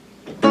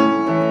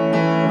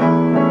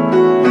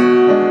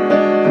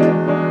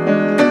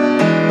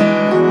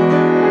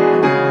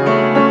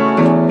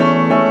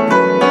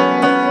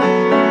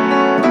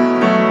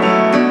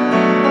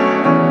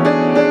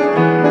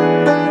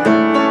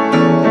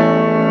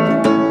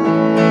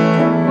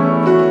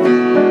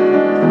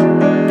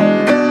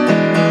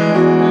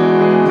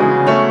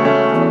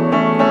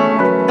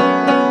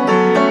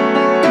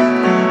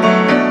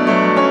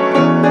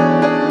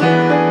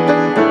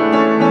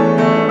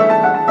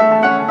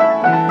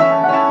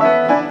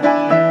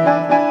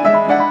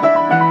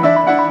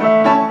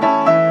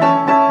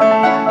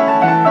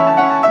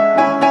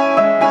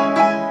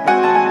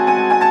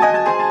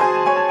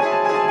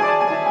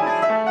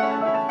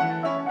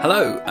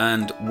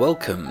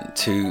welcome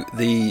to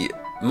the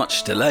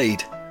much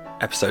delayed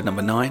episode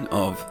number 9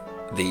 of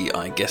the,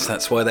 I guess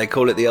that's why they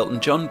call it the Elton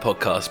John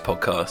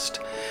podcast.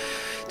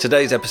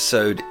 Today's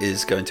episode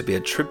is going to be a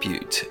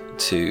tribute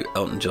to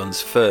Elton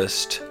John's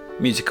first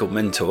musical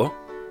mentor,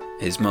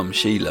 his mum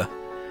Sheila.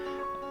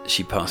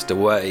 She passed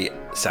away,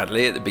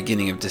 sadly, at the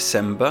beginning of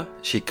December.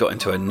 She got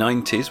into her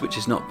 90s, which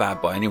is not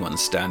bad by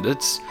anyone's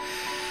standards.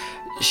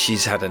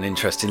 She's had an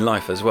interesting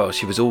life as well.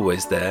 She was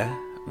always there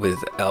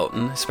with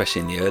Elton,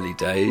 especially in the early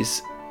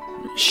days.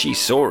 She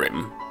saw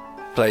him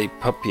play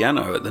pub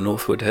piano at the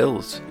Northwood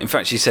Hills. In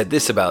fact, she said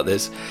this about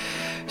this.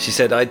 She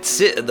said, "I'd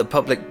sit at the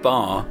public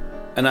bar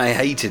and I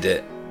hated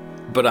it,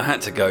 but I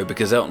had to go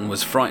because Elton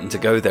was frightened to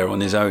go there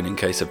on his own in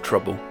case of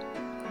trouble."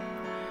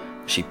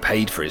 She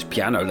paid for his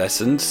piano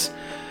lessons.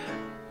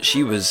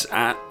 She was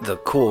at the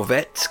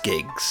Corvettes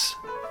gigs.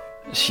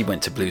 She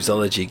went to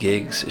Bluesology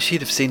gigs.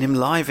 She'd have seen him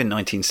live in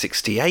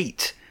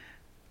 1968.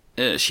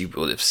 She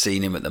would have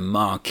seen him at the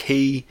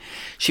Marquee.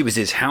 She was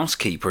his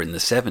housekeeper in the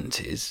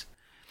 70s.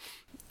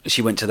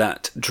 She went to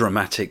that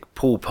dramatic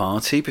pool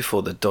party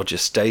before the Dodger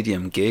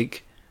Stadium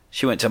gig.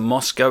 She went to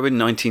Moscow in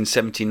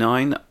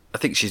 1979. I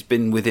think she's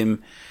been with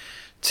him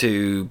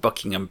to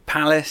Buckingham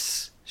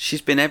Palace.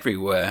 She's been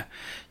everywhere.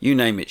 You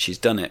name it, she's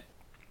done it.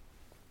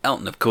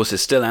 Elton, of course,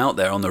 is still out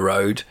there on the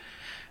road,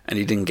 and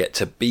he didn't get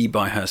to be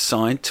by her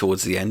side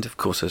towards the end. Of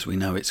course, as we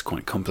know, it's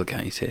quite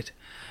complicated.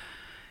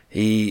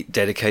 He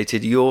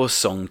dedicated Your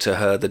Song to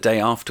her the day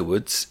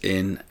afterwards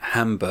in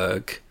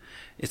Hamburg.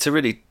 It's a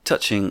really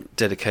touching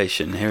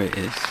dedication. Here it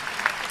is.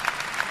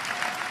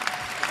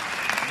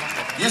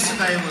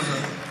 Yesterday was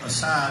a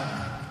sad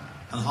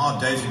and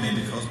hard day for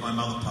me because my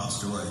mother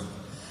passed away.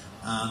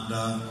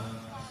 And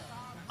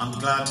I'm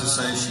glad to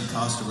say she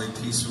passed away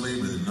peacefully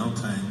with no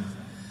pain.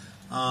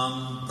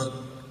 But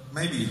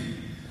maybe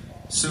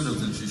sooner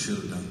than she should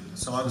have done.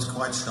 So I was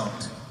quite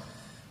shocked.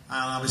 And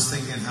I was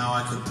thinking how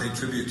I could pay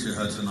tribute to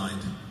her tonight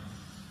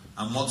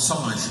and what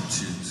song I should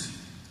choose.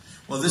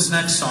 Well, this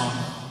next song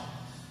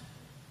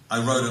I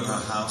wrote at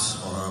her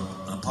house or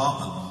an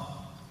apartment,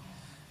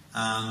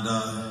 and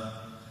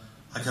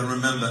I can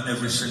remember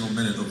every single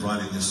minute of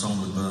writing this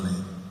song with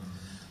Bernie.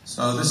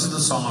 So this is the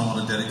song I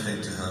want to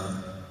dedicate to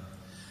her,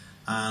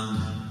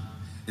 and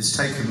it's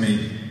taken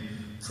me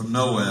from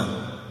nowhere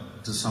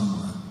to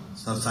somewhere.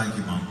 So thank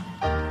you, Mum.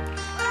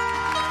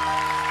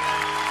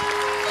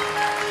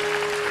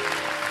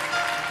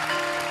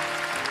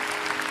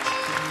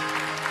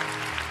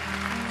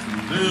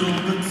 A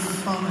little bit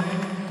funny,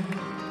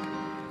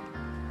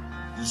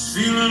 just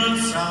feeling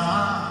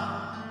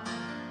inside.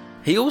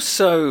 He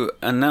also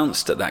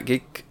announced at that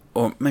gig,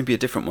 or maybe a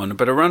different one,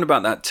 but around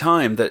about that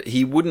time, that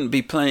he wouldn't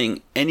be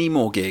playing any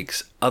more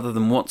gigs other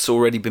than what's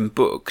already been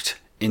booked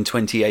in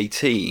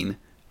 2018,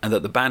 and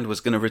that the band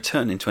was going to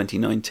return in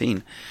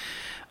 2019.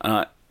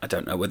 I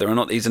don't know whether or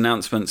not these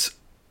announcements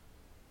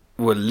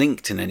were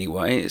linked in any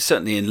way. It's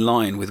certainly in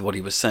line with what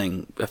he was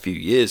saying a few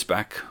years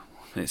back.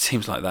 It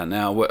seems like that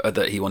now,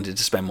 that he wanted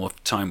to spend more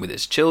time with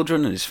his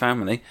children and his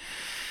family.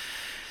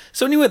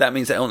 So anyway, that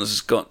means that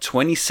Elton's got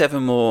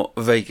 27 more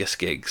Vegas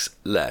gigs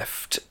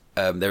left.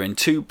 They're in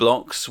 2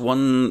 blocks.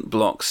 One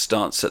block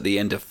starts at the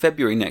end of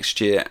February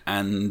next year,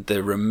 and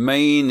the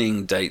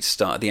remaining dates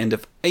start at the end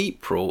of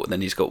April.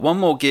 Then he's got one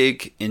more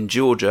gig in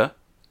Georgia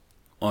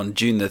on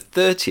June the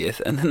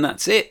 30th, and then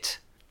that's it.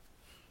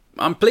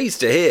 I'm pleased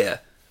to hear,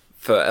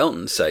 for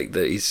Elton's sake,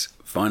 that he's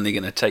finally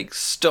going to take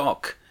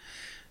stock,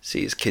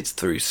 see his kids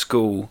through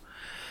school.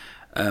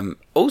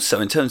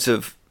 Also, in terms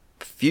of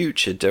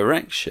future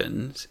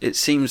directions, it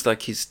seems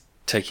like he's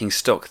taking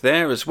stock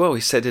there as well.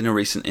 He said in a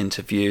recent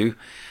interview,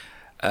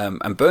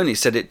 and Bernie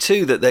said it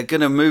too, that they're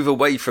going to move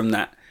away from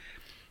that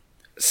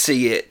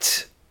see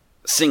it,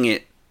 sing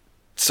it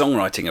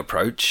songwriting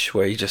approach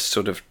where he just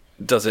sort of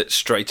does it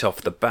straight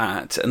off the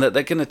bat, and that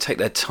they're going to take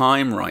their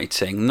time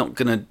writing, not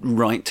going to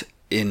write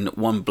in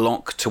one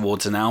block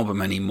towards an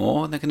album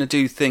anymore. They're going to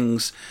do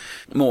things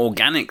more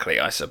organically,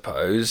 I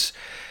suppose.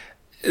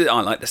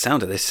 I like the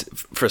sound of this,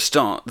 for a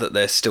start, that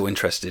they're still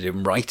interested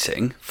in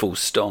writing, full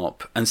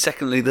stop. And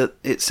secondly, that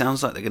it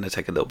sounds like they're going to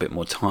take a little bit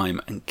more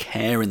time and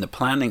care in the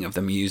planning of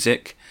the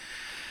music.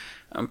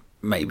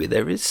 Maybe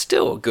there is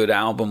still a good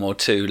album or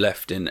two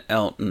left in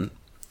Elton.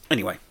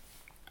 Anyway,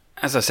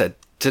 as I said,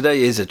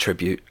 today is a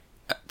tribute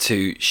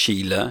to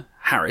Sheila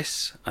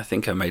Harris, I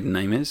think her maiden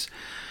name is.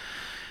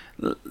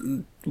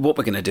 What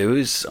we're going to do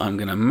is I'm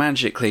going to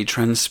magically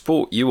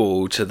transport you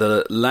all to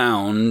the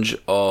lounge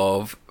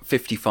of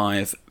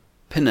 55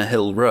 Pinner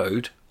Hill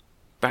Road,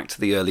 back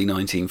to the early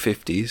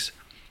 1950s,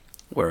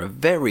 where a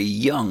very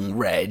young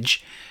Reg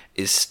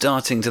is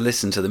starting to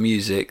listen to the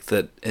music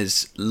that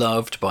is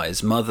loved by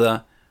his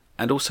mother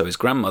and also his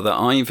grandmother,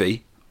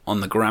 Ivy, on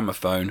the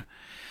gramophone.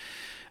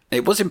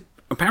 It was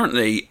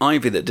apparently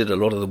Ivy that did a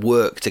lot of the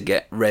work to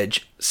get Reg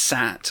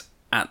sat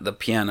at the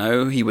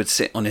piano. He would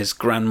sit on his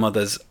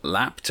grandmother's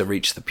lap to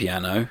reach the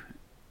piano,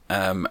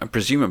 and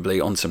presumably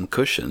on some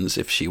cushions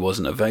if she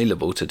wasn't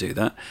available to do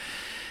that.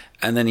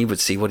 And then he would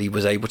see what he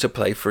was able to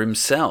play for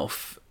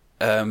himself.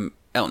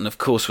 Elton, of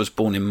course, was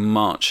born in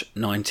March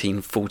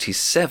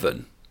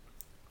 1947.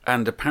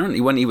 And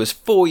apparently when he was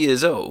 4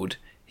 years old,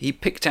 he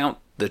picked out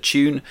the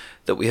tune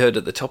that we heard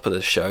at the top of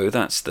the show.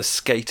 That's the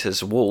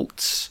Skater's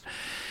Waltz.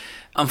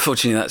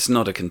 Unfortunately, that's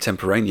not a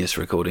contemporaneous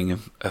recording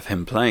of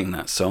him playing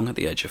that song at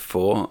the age of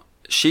 4.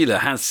 Sheila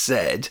has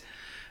said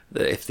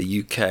that if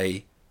the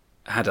UK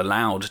had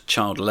allowed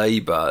child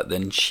labour,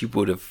 then she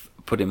would have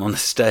put him on the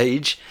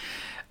stage,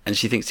 and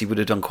she thinks he would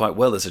have done quite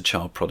well as a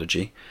child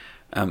prodigy.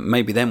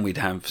 Maybe then we'd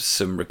have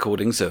some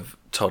recordings of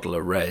Little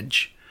Reg.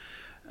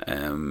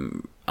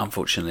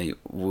 Unfortunately,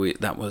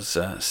 that was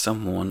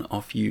someone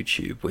off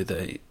YouTube with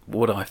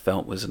what I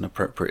felt was an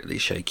appropriately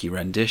shaky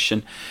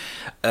rendition.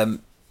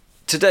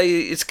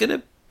 Today it's going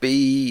to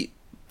be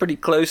pretty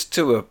close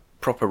to a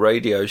proper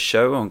radio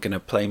show. I'm going to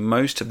play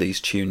most of these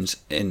tunes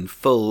in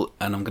full,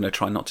 and I'm going to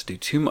try not to do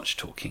too much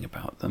talking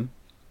about them.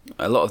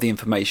 A lot of the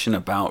information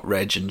about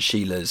Reg and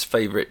Sheila's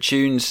favourite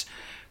tunes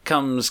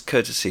comes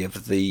courtesy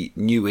of the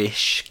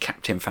newish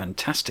Captain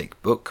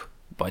Fantastic book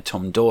by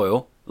Tom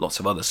Doyle. Lots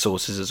of other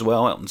sources as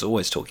well. Elton's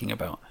always talking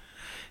about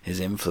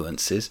his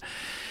influences.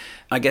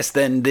 I guess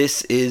then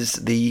this is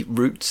the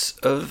Roots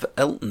of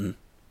Elton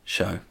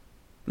show.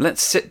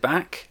 Let's sit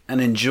back and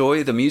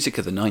enjoy the music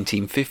of the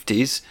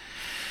 1950s.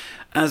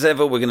 As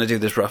ever, we're going to do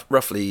this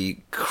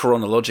roughly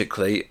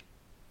chronologically.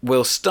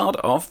 We'll start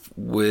off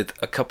with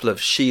a couple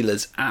of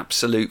Sheila's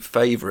absolute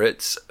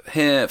favourites.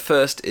 Here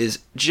first is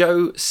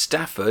Joe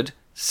Stafford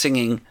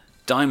singing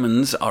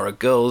Diamonds Are a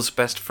Girl's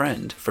Best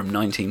Friend from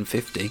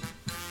 1950.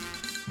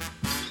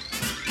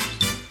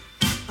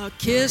 A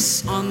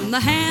kiss on the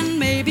hand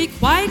may be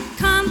quite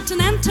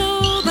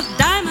continental, but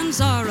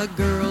diamonds are a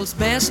girl's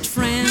best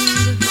friend.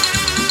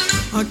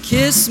 A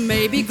kiss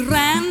may be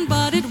grand,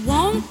 but it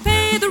won't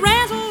pay the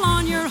rental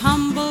on your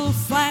humble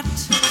flat,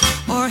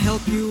 or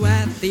help you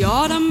at the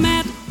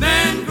automat.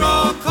 Men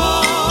grow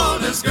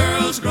cold as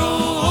girls grow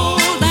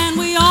old, and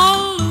we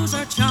all lose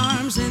our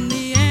charms in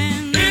the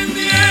end. In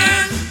the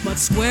end, but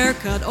square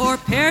cut or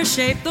pear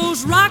shaped,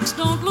 those rocks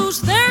don't lose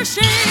their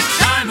shape.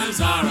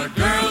 Diamonds are a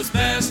girl's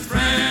best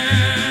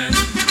friend.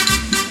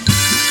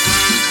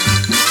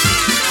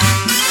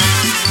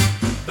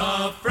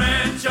 The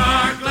French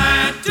are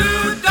glad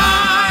to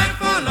die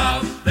for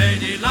love. They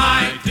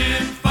delight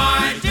in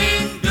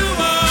fighting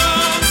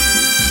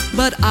duels.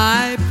 But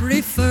I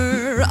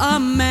prefer a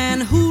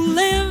man who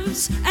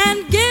lives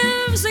and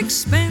gives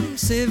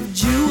expensive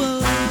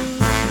jewels.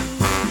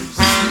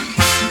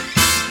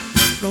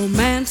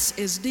 Romance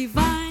is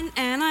divine,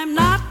 and I'm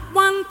not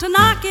one to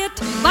knock it,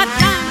 but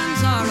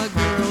diamonds are a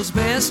girl's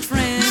best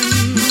friend.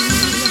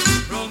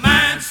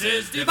 Romance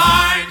is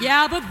divine.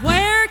 Yeah, but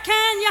where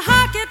can you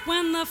hawk it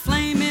when the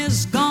flame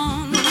is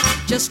gone?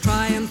 Just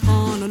try and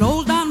pawn an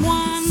old Don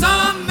Juan.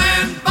 Some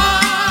men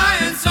buy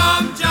and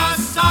some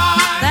just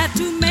sigh, that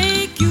to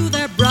make you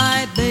their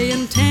bride they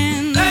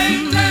intend.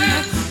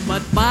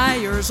 But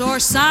buyers or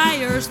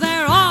sires,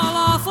 they're all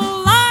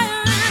awful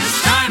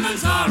liars.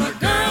 Diamonds are a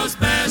girl's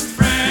best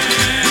friend.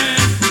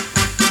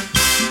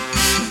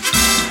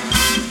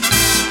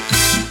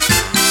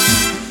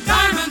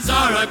 Diamonds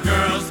are a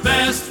girl's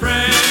best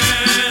friend.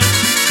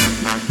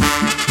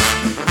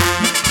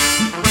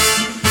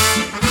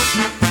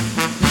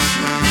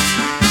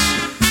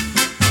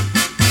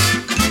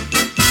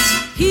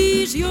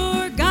 He's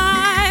your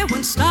guy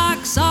when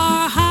stocks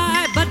are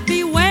high, but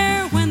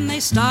beware when they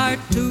start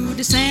to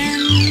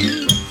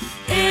descend.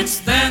 It's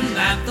then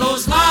that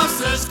those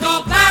louses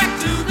go back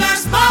to their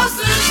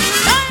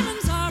spouses.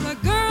 Diamonds are a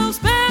girl's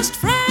best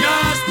friend.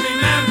 Just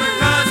remember,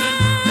 cousin,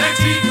 they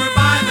treat her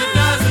by the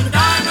dozen.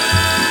 Diamonds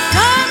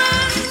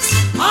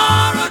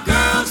are a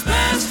girl's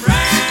best friend.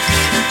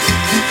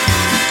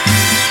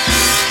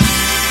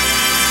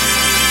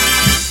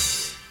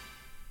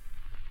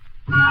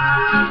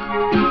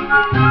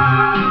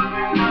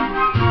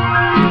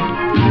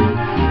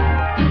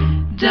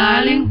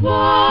 Darling,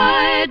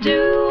 why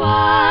do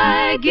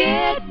I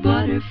get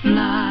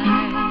butterflies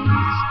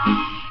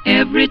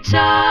every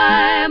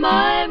time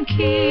I'm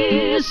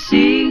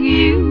kissing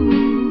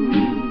you?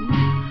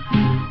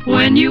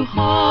 When you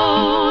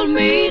hold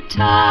me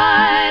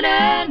tight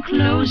and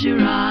close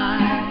your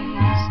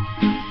eyes,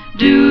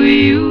 do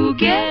you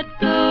get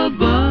the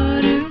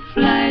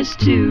butterflies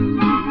too?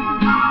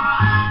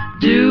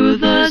 Do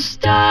the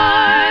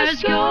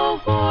stars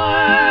go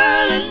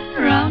whirling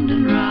round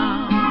and round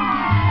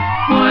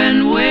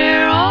when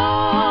we're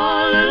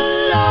all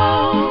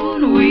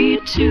alone, we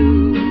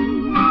two?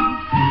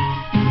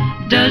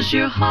 Does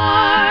your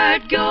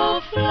heart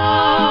go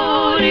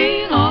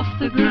floating off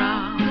the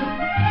ground,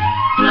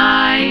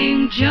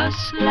 flying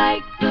just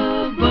like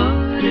the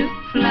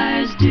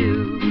butterflies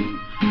do?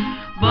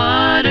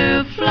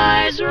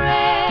 Butterflies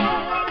red,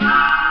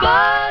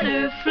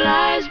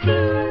 butterflies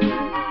blue,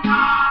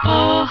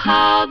 oh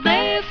how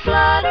they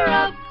flutter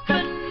up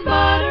and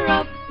butter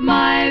up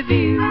my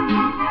view.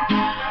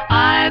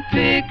 I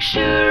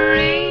picture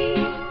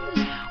rings,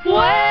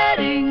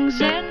 weddings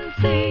and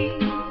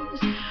things.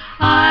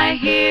 I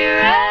hear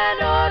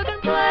an organ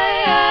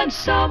play and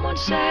someone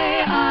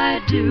say I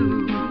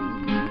do.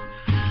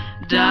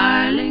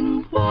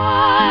 Darling,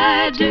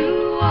 why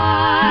do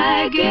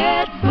I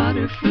get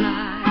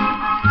butterflies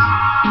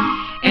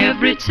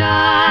every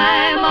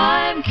time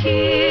I'm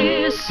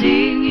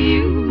kissing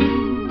you?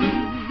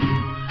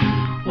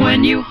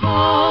 When you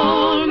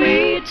hold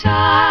me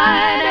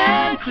tight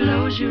and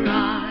close your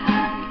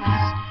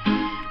eyes,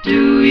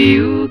 do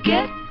you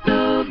get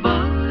the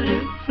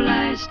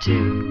butterflies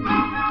too?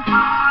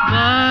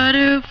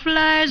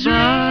 Butterflies,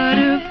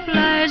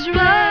 butterflies,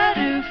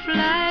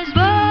 butterflies,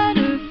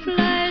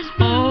 butterflies.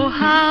 Oh,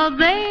 how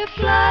they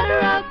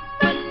flutter up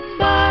and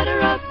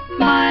butter up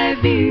my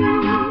view.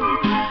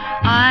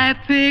 I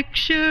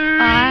picture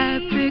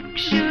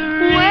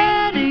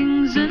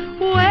weddings and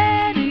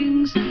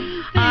weddings.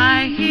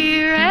 I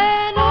hear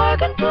an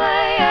organ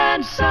play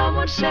and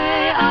someone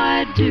say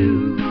I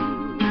do.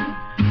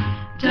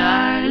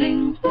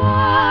 Darling,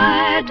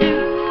 why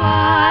do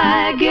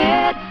I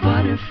get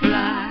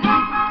butterflies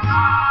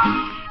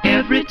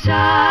every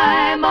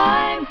time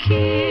I'm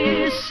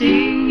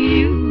kissing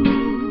you?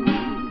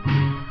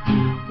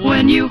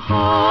 When you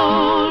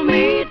hold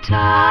me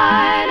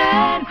tight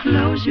and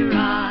close your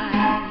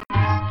eyes,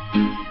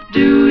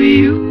 do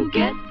you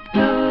get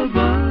the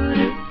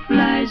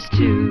butterflies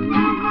too?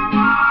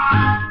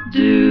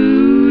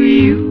 Do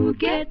you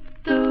get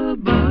the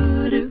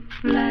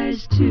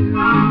butterflies too?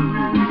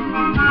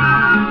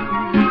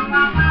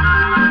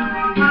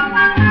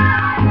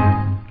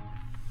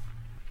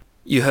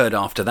 You heard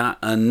after that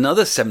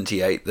another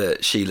 78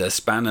 that Sheila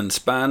span and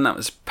span. That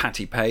was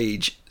Patti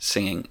Page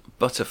singing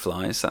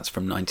Butterflies. That's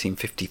from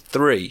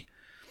 1953.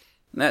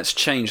 Let's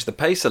change the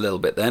pace a little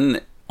bit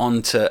then.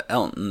 On to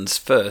Elton's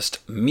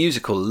first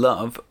musical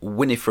love,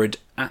 Winifred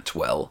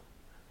Atwell.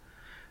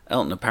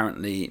 Elton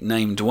apparently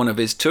named one of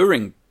his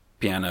touring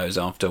pianos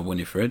after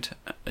Winifred.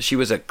 She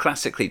was a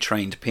classically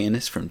trained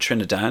pianist from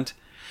Trinidad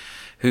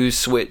who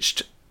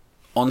switched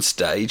on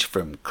stage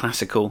from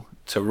classical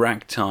to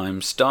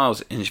ragtime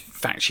styles. In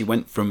fact, she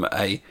went from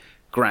a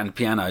grand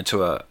piano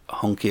to a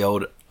honky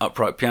old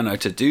upright piano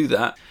to do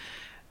that.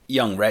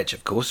 Young Reg,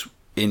 of course,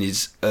 in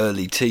his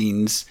early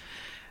teens,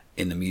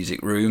 in the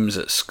music rooms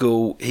at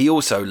school, he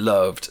also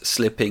loved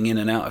slipping in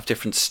and out of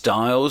different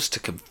styles to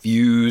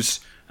confuse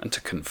and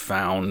to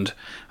confound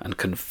and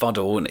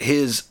confuddle. And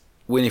here's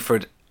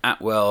Winifred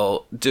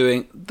Atwell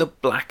doing the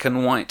Black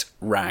and White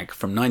Rag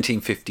from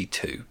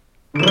 1952.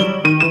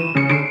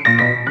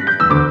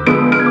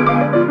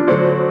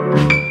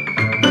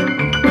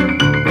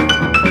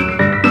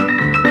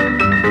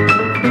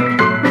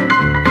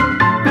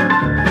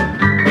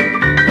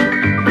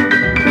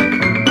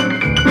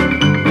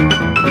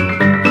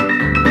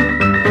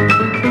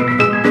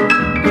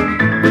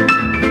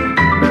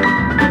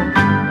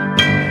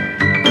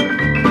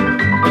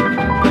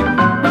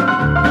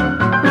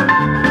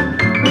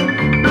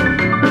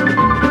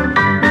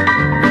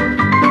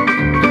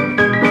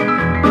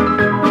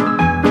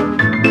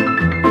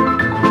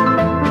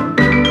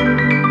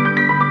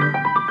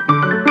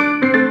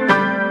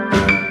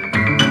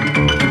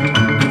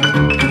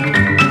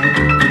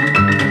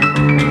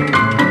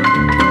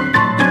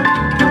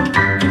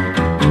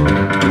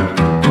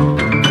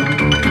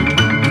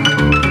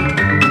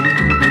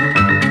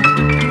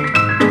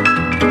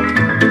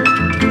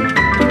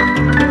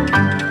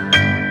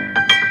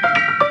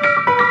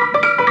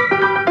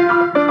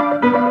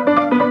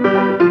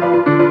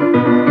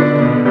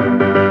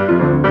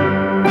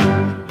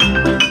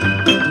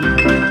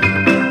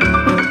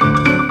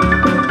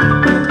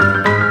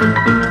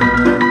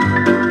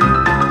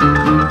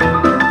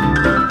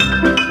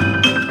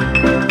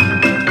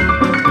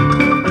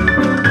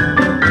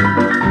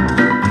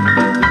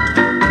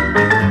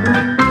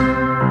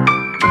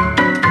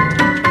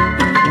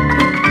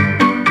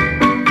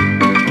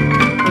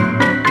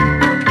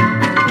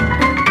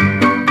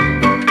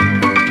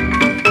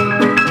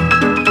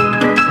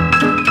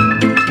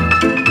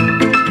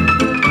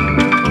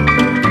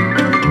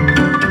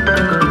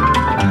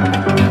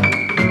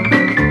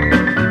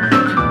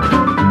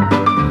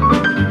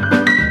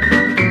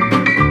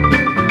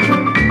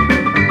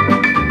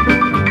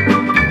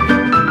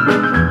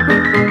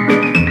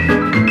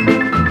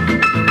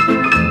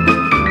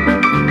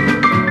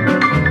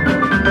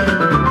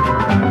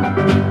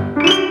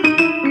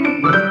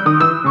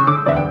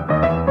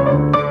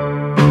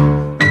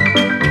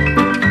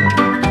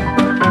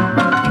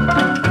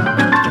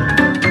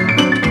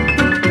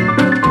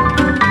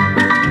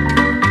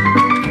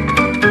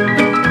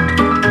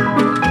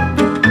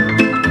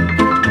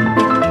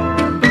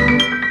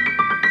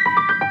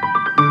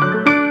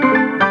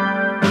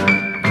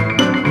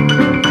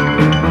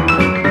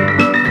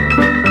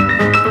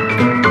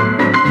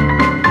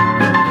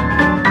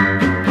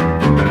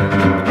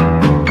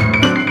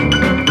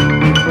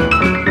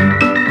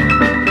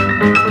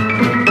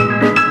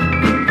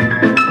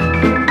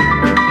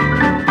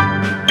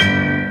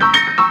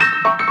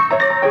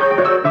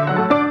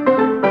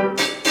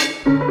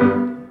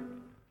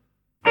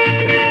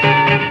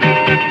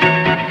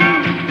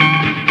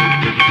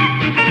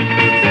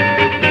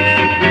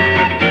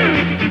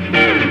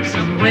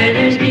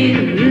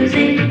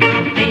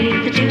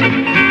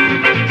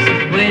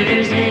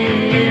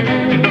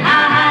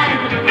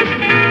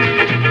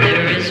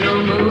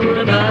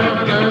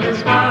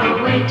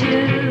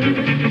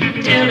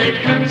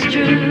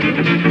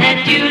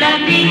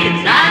 deep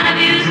inside of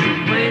you.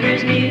 Somewhere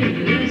there's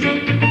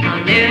music,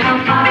 how near, how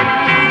far.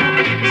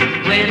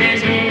 Somewhere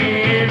there's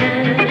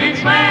heaven,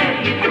 it's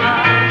where you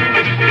are.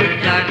 The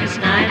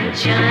darkest night would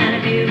shine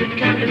if you would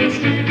come to me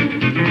soon.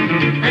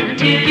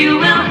 Until you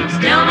will,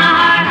 still my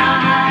heart, I'll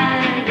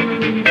hide the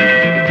moon.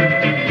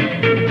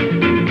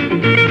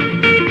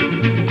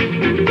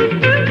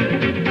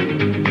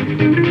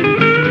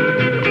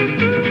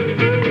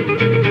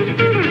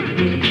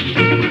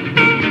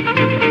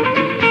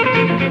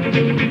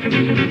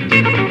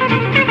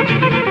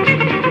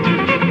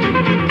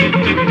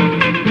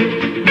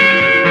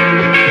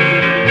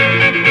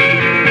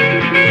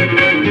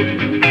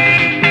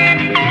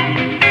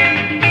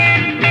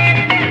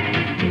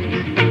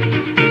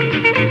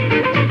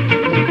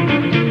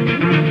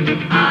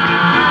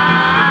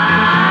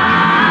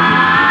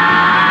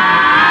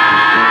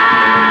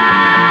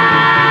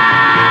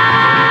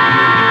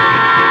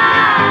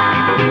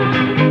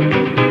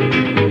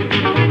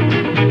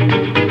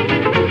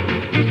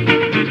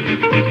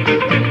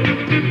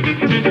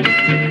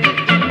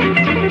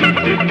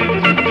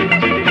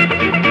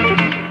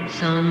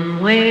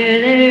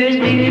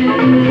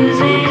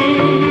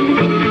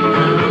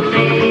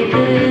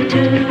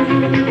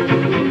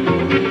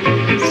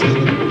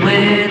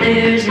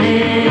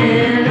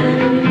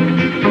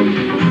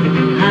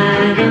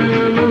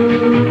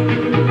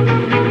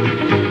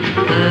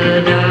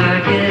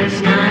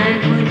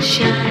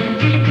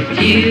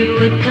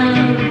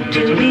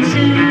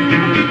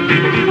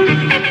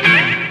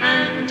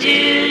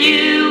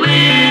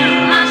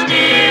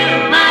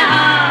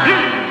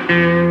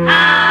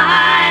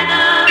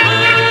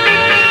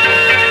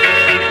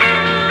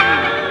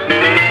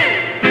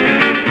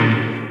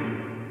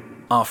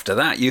 After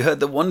that, you heard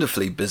the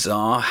wonderfully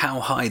bizarre How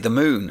High the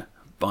Moon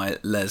by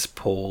Les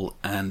Paul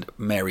and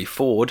Mary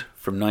Ford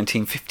from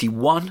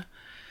 1951.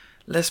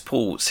 Les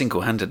Paul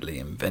single-handedly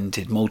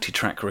invented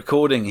multi-track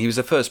recording. He was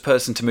the first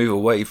person to move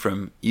away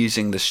from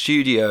using the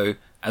studio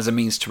as a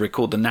means to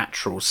record the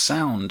natural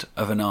sound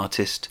of an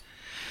artist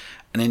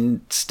and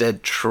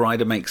instead try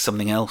to make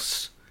something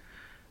else.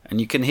 And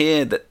you can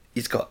hear that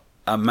he's got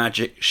a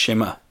magic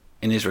shimmer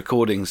in his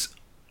recordings.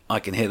 I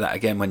can hear that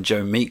again when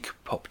Joe Meek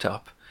popped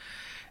up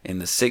in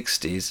the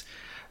 60s.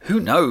 Who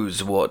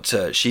knows what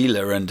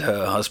Sheila and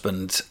her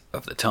husband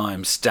of the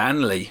time,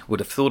 Stanley, would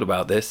have thought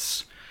about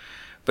this,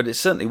 but it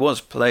certainly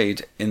was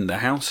played in the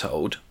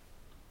household.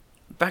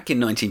 Back in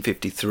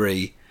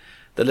 1953,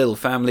 the little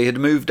family had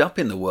moved up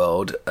in the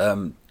world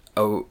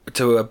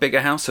to a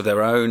bigger house of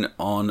their own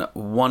on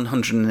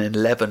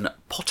 111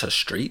 Potter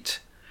Street.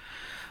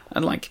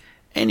 And like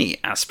any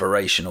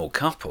aspirational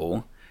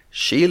couple,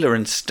 Sheila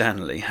and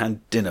Stanley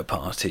had dinner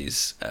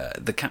parties.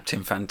 The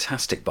Captain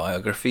Fantastic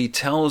biography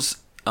tells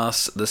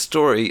us the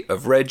story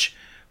of Reg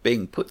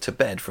being put to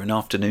bed for an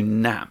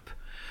afternoon nap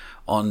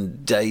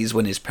on days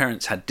when his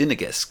parents had dinner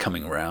guests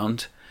coming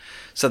round,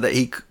 so that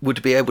he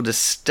would be able to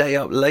stay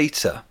up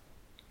later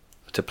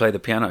to play the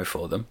piano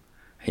for them.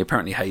 He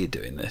apparently hated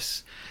doing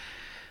this.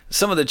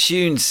 Some of the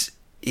tunes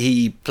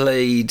he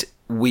played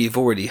we've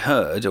already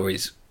heard, or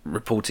he's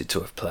reported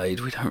to have played.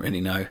 We don't really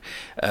know.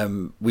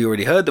 We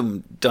already heard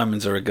them.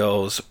 Diamonds Are a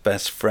Girl's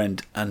Best Friend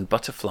and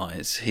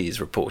Butterflies he's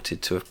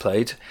reported to have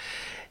played.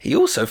 He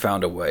also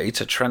found a way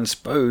to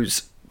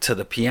transpose to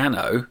the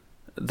piano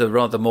the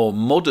rather more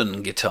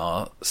modern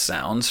guitar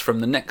sounds from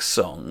the next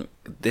song.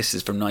 This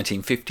is from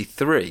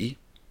 1953.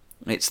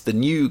 It's the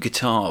New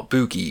Guitar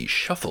Boogie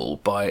Shuffle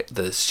by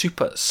the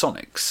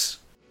Supersonics.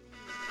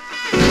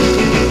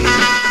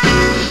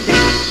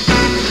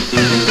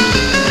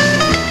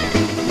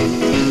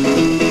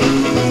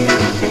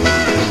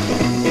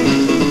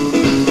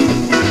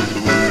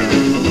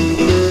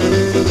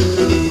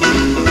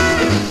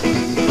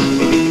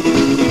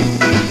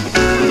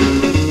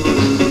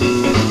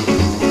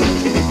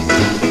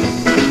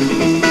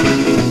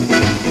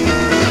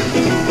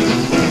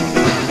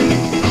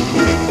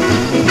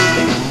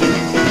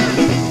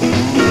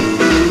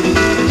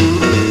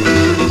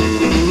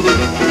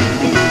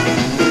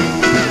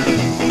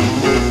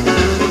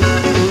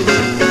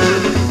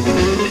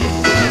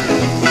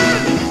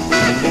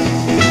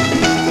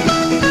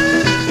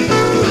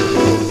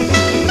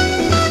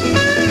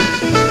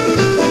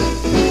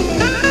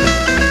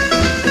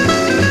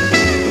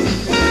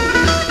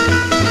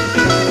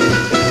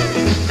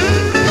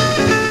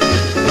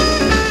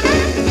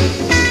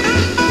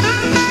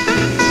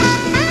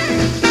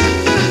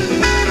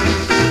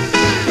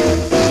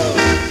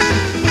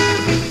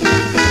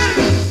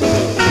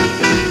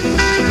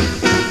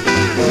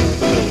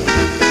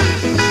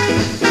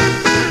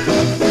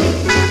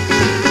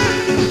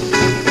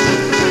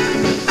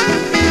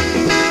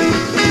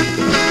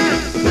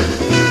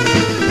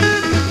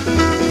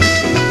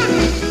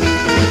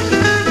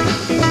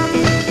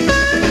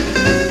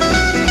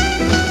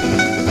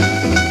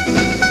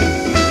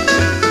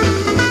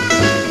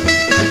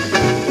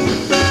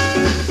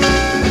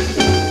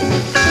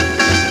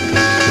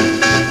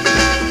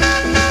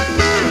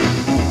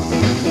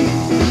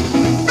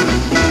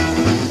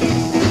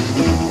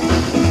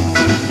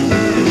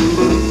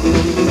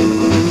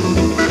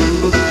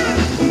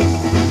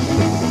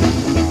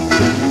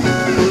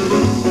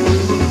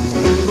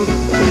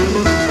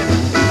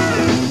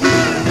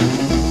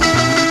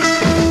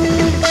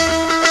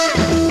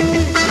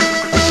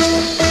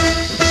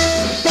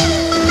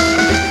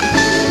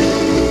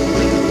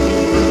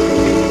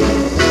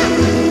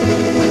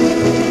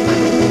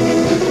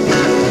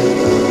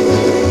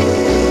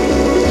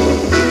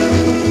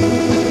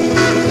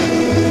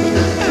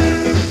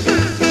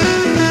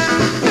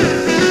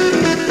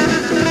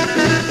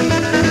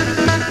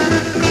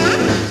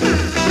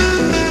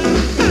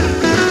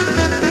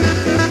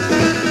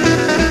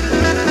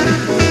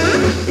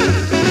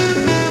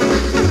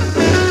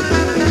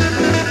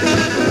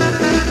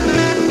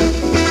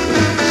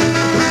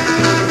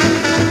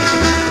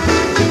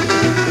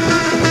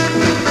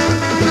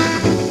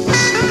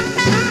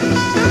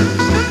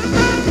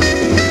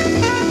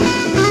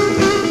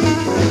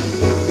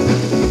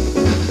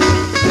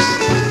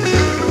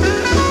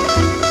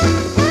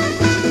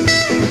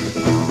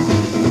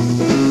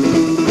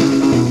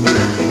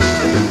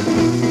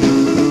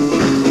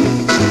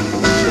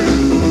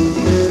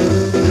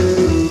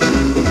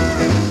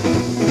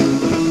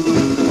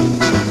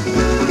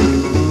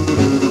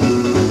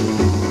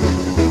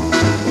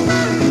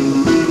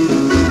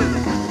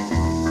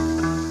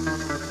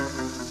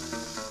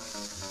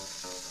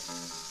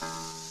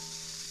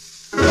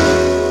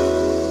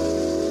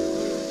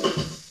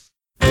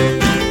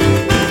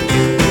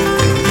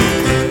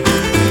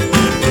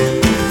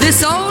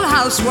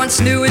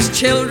 once knew his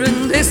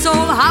children. This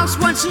old house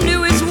once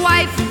knew his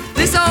wife.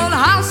 This old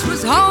house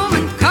was home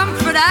and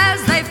comfort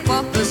as they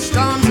fought the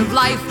storms of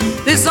life.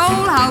 This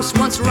old house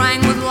once rang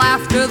with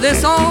laughter.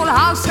 This old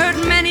house heard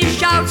many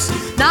shouts.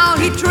 Now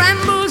he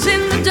trembles in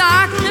the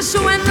darkness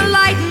when the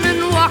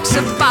lightning walks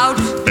about.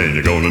 Ain't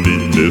you gonna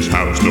need this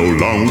house no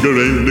longer?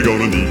 Ain't you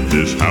gonna need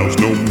this house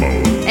no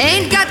more?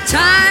 Ain't got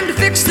time to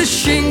fix the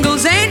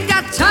shingles. Ain't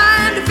got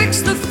time to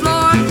fix the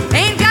floor.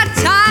 Ain't got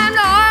time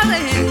to oil the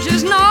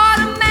hinges nor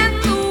to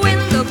mend the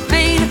window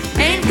pane.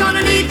 Ain't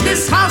gonna need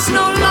this house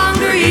no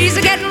longer. He's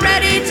getting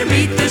ready to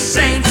meet the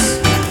saints.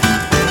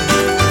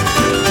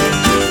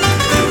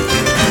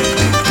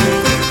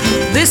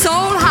 This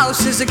old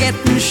house is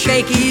a-getting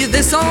shaky.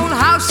 This old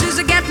house is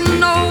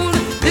a-getting old.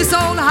 This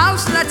old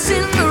house lets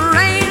in the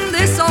rain.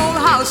 This old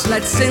house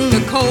lets in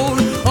the cold.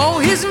 Oh,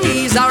 his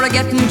knees are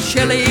a-getting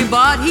chilly,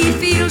 but he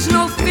feels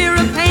no fear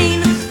of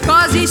pain,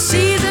 'cause he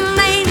sees an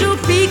angel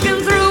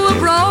peeking through a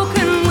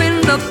broken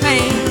window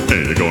pane.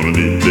 Ain't you gonna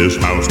need this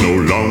house no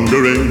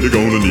longer? Ain't you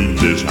gonna need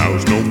this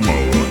house no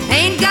more?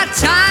 Ain't got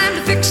time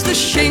to fix the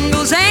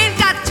shingles. Ain't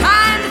got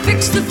time to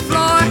fix the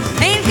floor.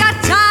 Ain't got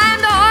time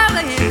to oil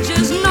the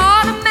hinges nor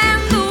to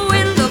mend the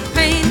window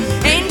pane.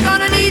 Ain't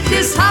gonna need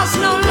this house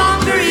no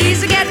longer.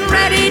 He's getting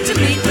ready to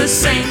meet the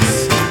saints.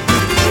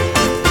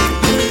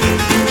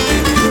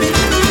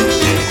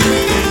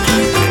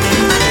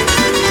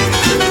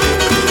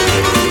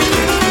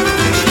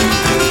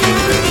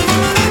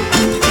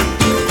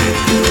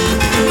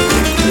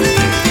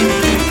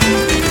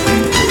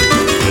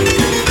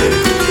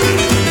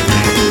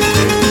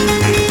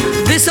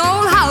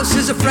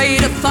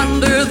 Afraid of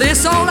thunder.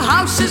 This old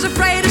house is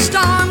afraid of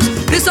storms.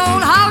 This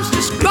old house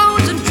just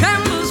groans and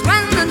trembles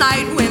when the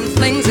night wind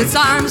flings its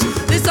arms.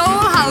 This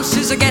old house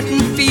is a-getting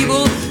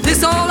feeble.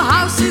 This old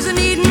house is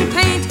a-needing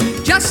paint.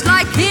 Just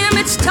like him,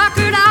 it's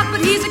tuckered out,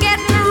 but he's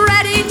a-getting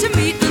ready to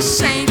meet the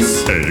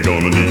saints. Ain't you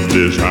gonna need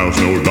this house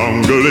no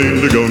longer?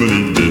 Ain't you gonna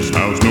need this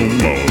house no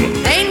more?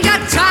 Ain't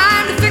got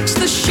time to fix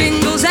the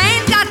shingles.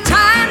 Ain't got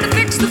time to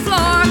fix the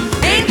floor.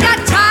 Ain't got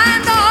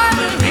time to oil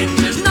the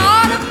hinges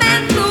nor to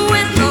mend the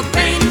window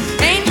pane.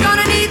 Ain't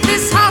gonna need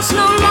this house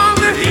no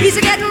longer. He's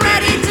a-getting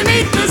ready to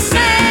meet the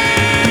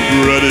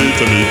saints. Ready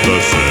to meet the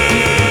saints.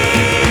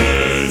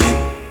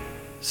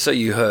 So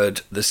you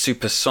heard the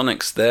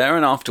Supersonics there,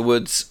 and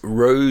afterwards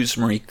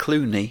Rosemary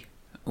Clooney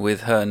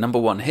with her number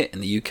one hit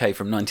in the UK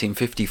from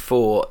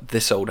 1954,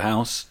 This Old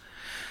House.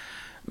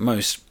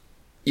 Most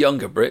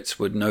younger Brits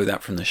would know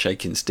that from the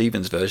Shakin'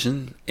 Stevens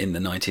version in the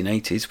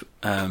 1980s,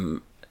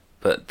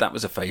 but that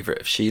was a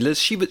favourite of Sheila's.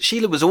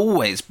 Sheila was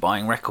always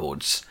buying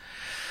records.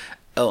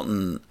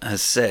 Elton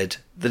has said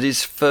that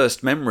his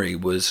first memory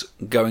was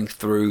going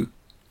through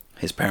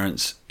his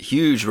parents'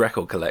 huge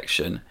record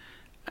collection,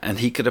 and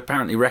he could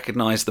apparently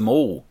recognise them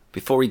all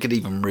before he could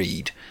even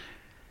read.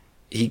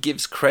 He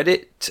gives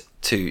credit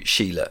to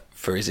Sheila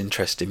for his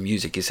interest in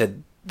music. He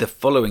said the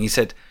following. He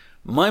said,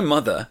 "My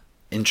mother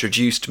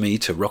introduced me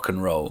to rock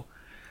and roll.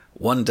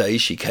 One day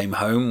she came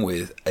home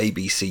with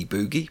ABC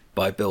Boogie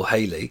by Bill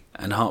Haley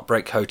and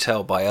Heartbreak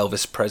Hotel by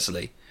Elvis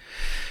Presley.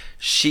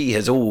 She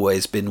has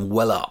always been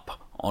well up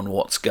on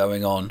what's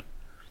going on."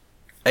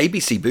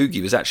 ABC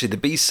Boogie was actually the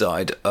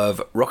B-side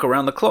of Rock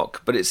Around the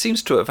Clock, but it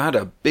seems to have had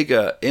a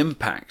bigger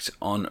impact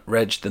on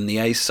Reg than the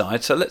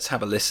A-side, so let's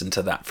have a listen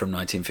to that from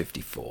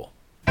 1954.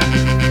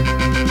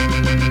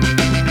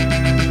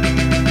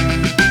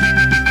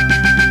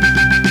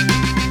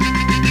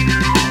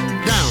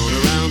 Down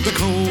around the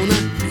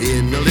corner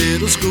in a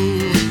little school,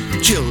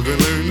 children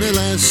learn their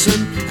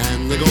lesson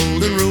and the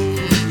golden rule,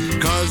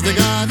 'cause they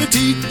got a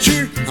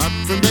teacher up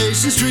from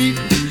Basin Street,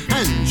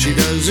 and she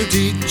does her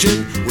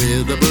teaching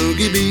with a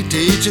boogie beat,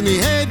 teaching the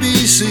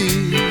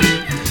ABC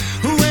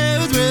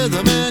with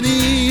rhythm and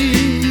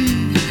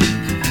ease.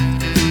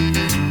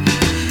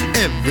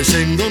 Every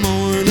single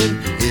morning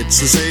it's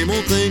the same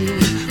old thing.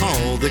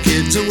 All the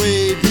kids are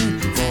waiting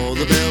for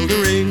the bell to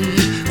ring.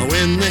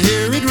 When they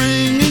hear it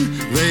ringing,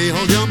 they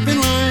all jump in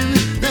line.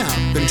 They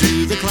hop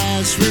into the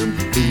classroom,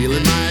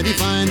 feeling mighty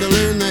fine to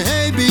learn the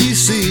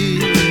ABC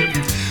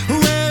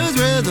with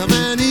rhythm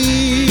and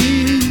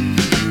ease.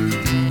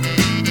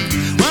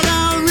 Well,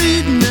 now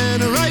reading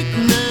and a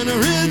writing and a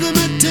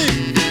arithmetic,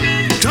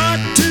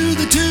 taught to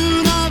the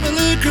tune of a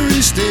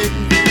licorice stick.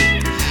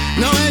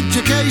 No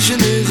education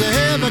is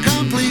ever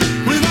complete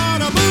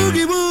without a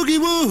boogie woogie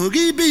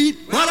woogie beat.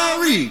 Well, I'll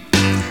read,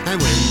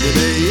 and when the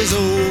day is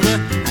over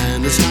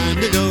and it's time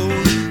to go,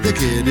 the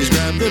kiddies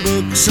grab their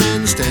books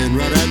and stand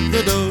right at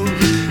the door.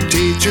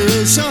 Teacher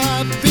is so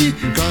happy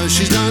 'cause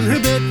she's done her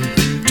bit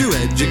to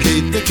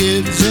educate the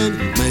kids and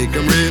make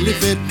them really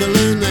fit to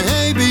learn the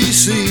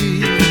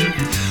ABC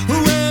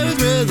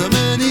with rhythm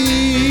and ease.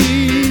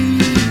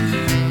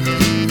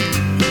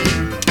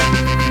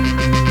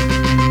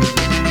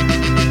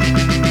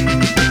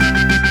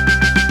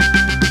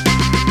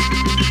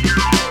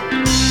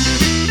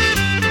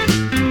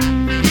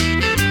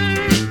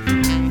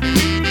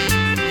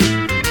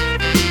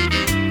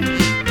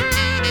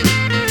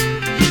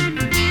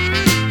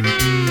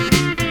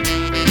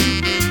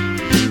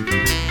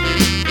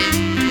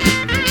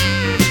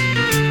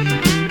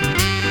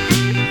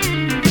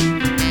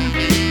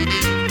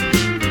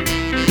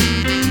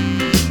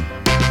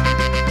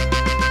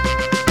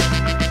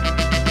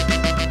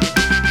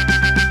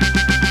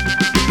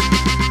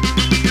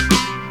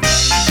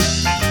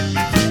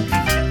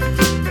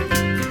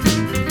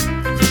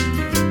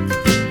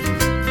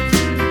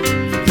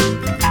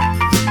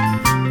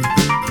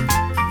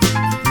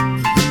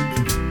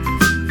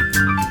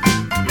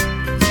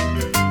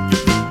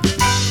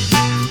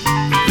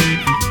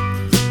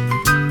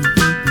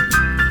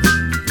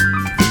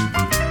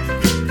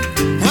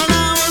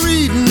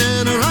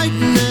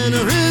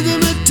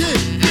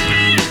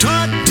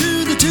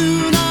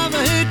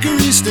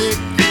 stick.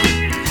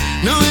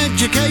 No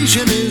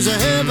education is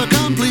ever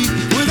complete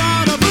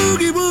without a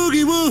boogie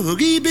woogie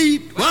woogie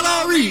beat. Well,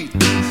 I'll read.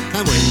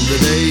 And when the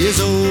day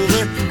is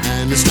over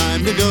and it's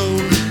time to go,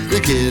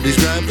 the kiddies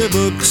grab their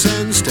books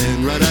and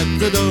stand right at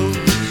the door.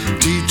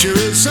 Teacher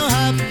is so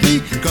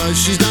happy 'cause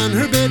she's done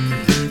her bit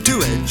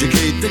to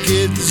educate the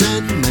kids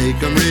and make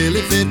them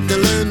really fit to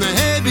learn the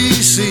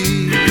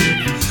ABC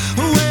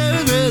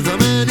with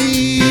rhythm and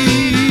ease.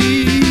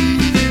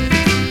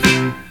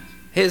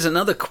 Here's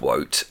another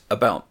quote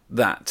about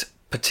that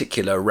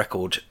particular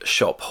record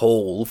shop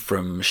haul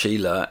from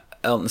Sheila.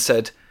 Elton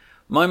said,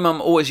 "My mum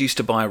always used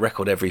to buy a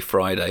record every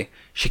Friday.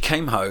 She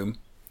came home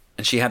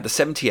and she had the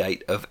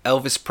 78 of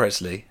Elvis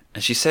Presley,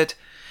 and she said,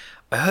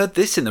 'I heard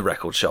this in the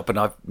record shop and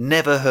I've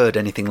never heard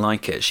anything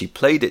like it.' She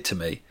played it to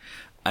me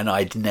and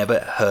I'd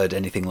never heard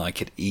anything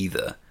like it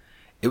either.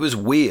 It was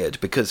weird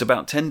because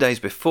about 10 days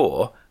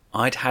before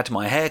I'd had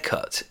my hair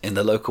cut in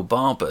the local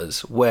barber's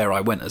where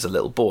I went as a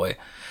little boy,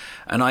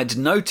 and I'd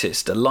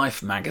noticed a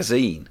Life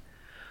magazine.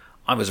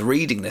 I was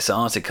reading this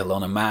article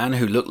on a man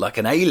who looked like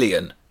an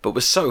alien but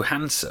was so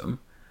handsome.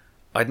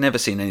 I'd never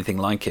seen anything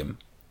like him,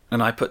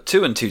 and I put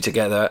two and two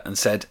together and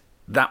said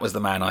that was the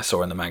man I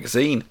saw in the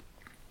magazine.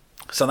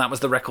 So that was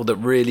the record that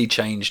really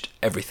changed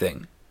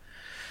everything."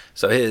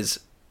 So here's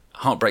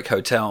Heartbreak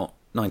Hotel,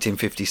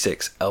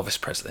 1956, Elvis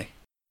Presley.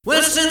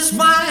 Well, since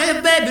my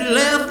baby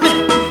left me,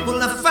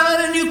 well, I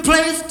found a new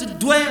place to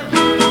dwell.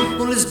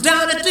 Well, it's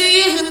down at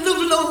the end of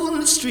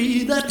Lonely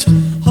Street, that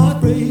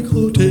Heartbreak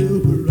Hotel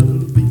where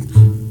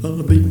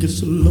I'll be just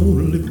so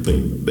lonely,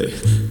 baby.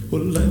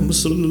 Well, I'm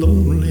so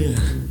lonely,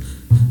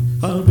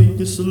 I'll be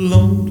just so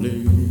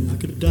lonely, I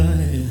could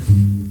die.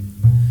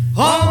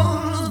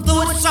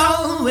 Although it's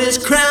always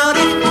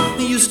crowded,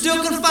 you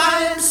still can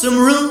find some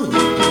room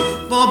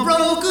for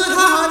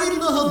broken-hearted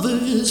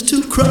lovers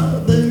to cry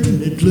there in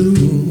the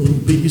gloom.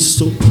 I'll be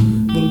so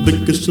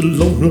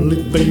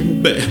lonely,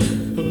 baby.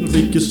 I'll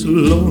be so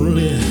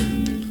lonely.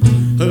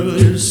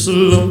 They're so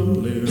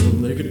lonely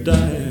they could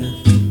die.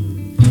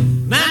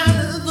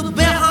 Now the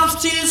bellhop's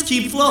tears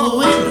keep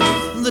flowing,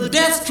 the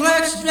desk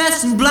clerk's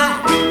dressed in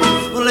black.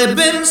 Well, they've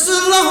been so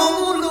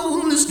long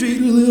on the street,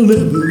 they'll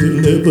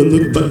never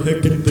look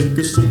back and think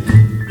it's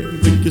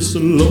so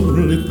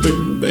lonely,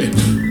 baby.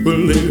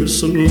 Well, they're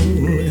so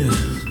lonely.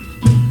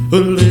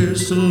 Well, they're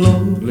so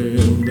lonely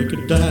they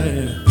could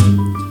die.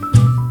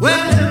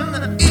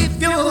 Well,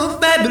 if your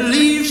baby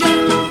leaves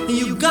you,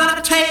 you got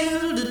a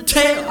tale to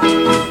tell.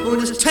 Well,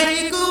 just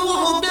take a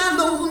walk down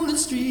Lonely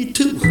Street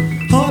to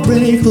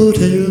Heartbreak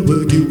Hotel,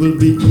 where you will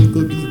be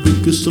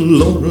so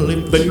lonely,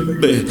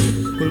 baby.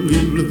 Well,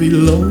 you'll be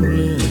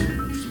lonely.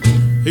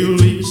 You'll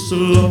be so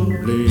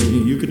lonely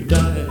you could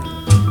die.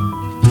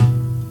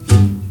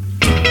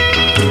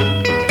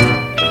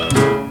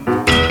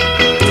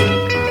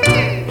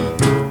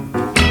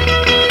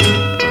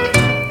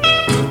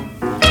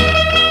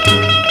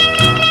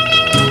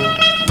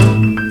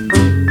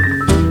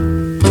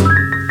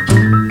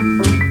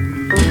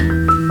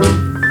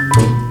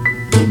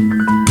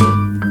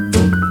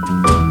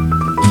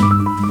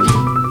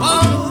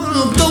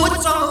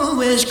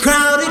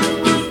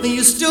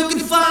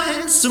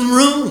 Some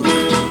room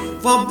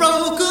for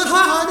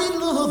broken-hearted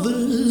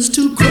lovers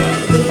to cry.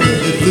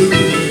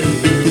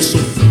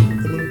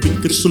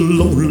 They're so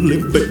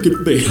lonely,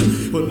 baby.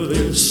 Well,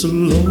 they're so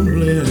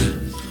lonely.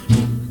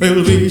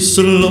 They'll be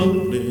so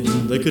lonely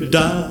they could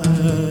die.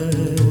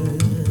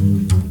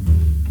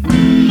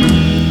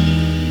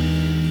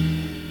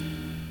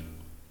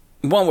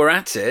 While we're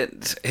at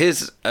it,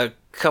 here's a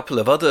couple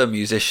of other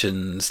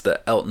musicians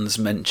that Elton's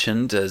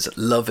mentioned as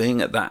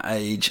loving at that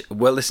age.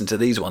 Well, listen to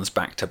these ones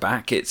back to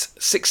back. It's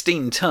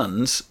 16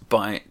 Tons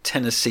by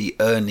Tennessee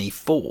Ernie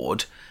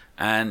Ford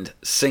and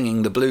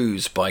Singing the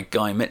Blues by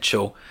Guy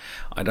Mitchell.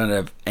 I don't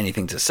have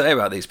anything to say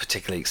about these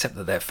particularly except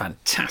that they're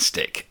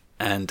fantastic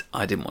and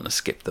I didn't want to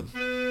skip them.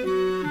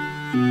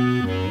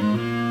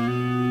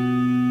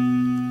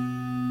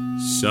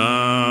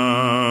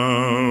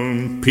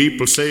 Some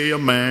people say a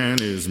man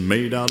is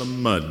made out of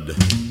mud.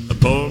 A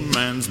poor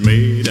man's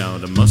made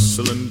out of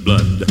muscle and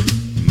blood.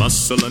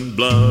 Muscle and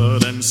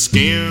blood and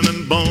skin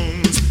and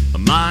bones. A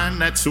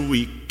mind that's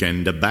weak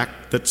and a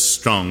back that's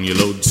strong. You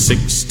load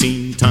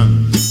 16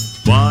 tons,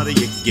 what do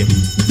you get?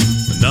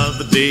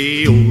 Another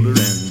day older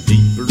and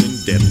deeper in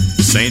debt.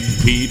 St.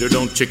 Peter,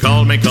 don't you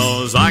call me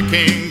 'cause I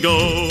can't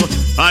go.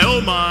 I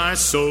owe my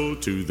soul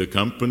to the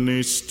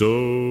company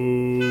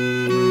store.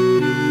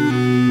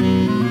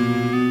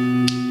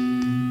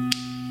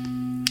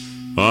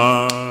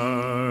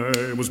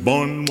 I was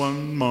born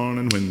one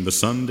morning when the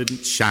sun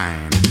didn't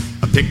shine.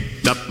 I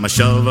picked up my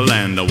shovel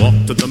and I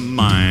walked to the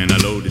mine. I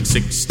loaded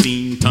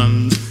 16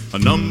 tons, a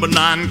number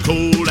 9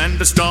 coal, and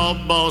the straw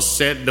boss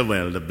said,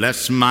 well, to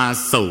bless my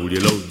soul, you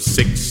load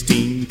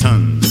 16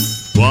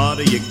 tons, what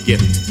do you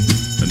get?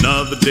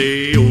 Another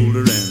day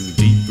older and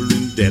deeper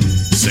in debt.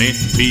 St.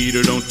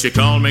 Peter, don't you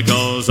call me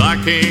 'cause I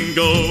can't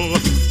go.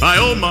 I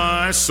owe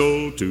my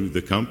soul to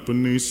the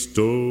company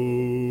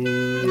store.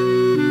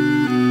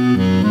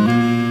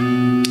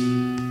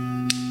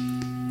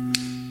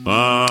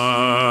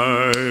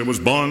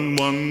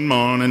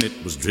 morning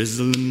it was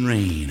drizzling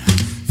rain.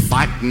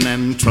 Fighting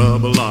and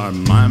trouble are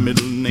my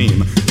middle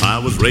name. I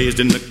was raised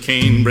in the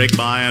canebrake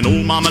by an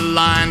old mama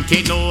lion.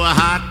 Can't no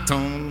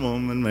high-toned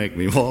woman make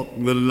me walk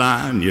the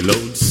line. You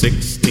load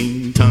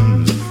 16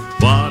 tons,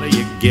 what do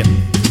you get?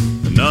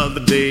 Another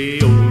day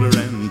older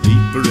and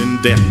deeper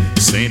in debt.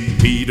 St.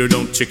 Peter,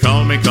 don't you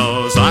call me,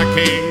 'cause I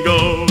can't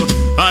go.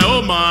 I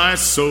owe my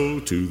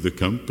soul to the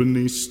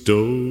company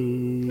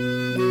store.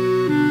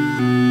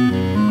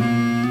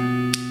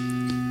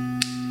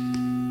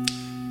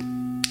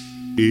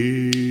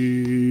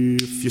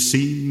 If you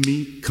see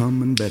me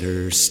coming,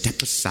 better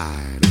step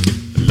aside.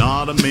 A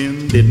lot of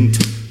men didn't,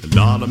 a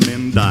lot of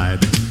men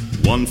died.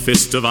 One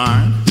fist of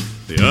iron,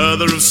 the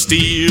other of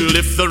steel.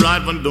 If the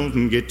right one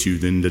don't get you,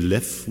 then the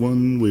left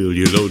one will.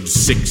 You load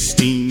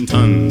 16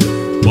 tons,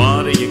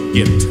 what do you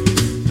get?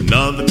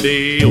 Another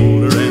day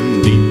older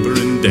and deeper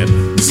in debt.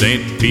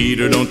 St.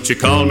 Peter, don't you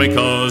call me,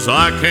 'cause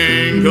I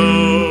can't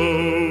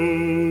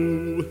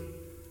go.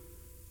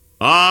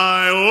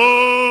 I owe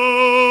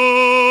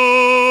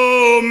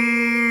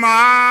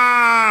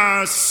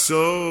my soul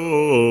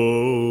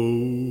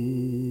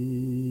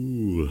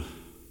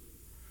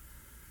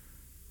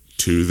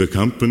to the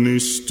company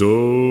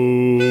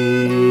store.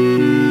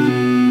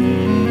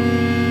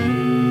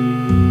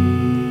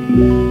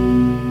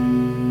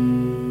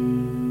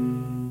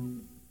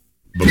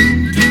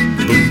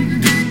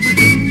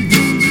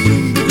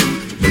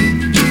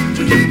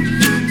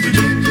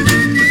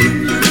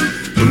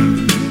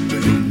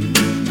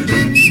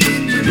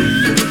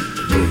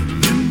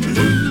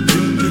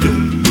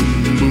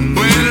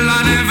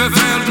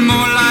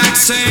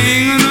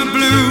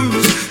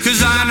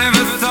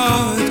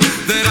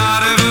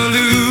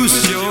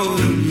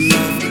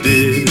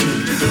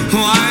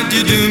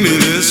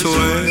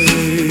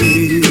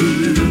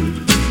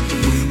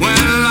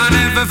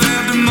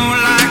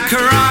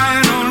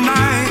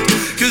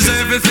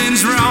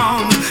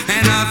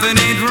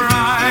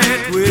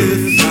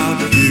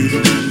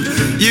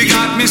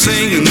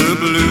 Singing the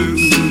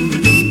blues.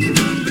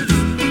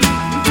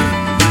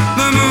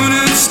 The moon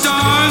and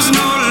stars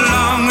no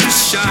longer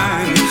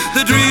shine.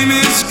 The dream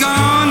is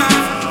gone I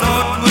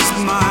thought was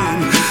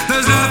mine.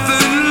 There's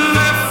nothing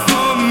left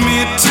for me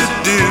to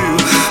do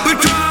but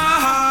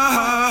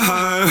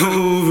cry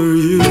over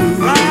you.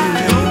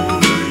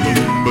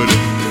 But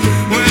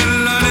well,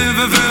 I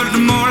never felt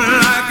more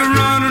like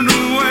running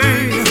away.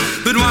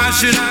 But why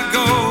should I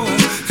go?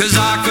 'Cause I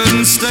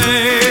couldn't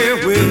stay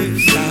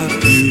without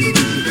you.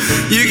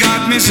 You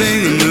got me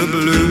singing the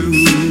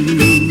blues.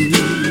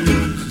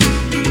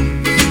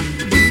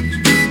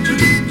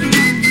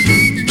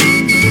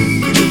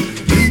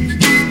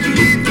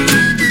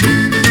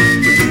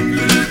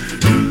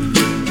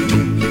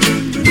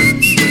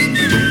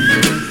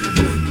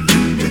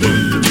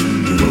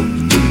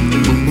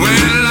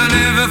 Well, I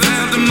never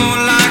felt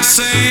more like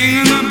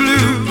singing the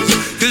blues.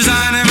 'Cause I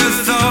never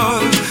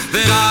thought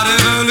that I'd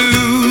ever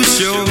lose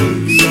your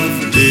love,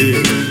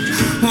 dear.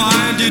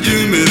 Why'd you do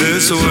me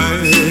this way?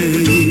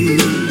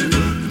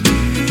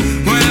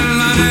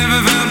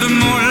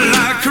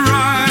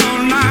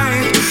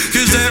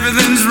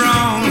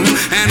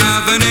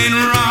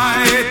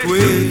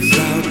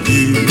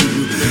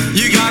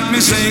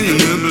 Singing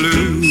the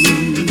blues.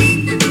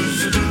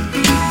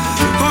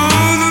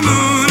 Oh, the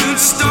moon and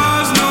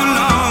stars no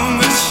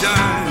longer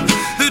shine.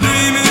 The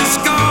dream is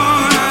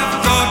gone I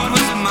thought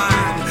was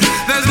mine.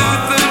 There's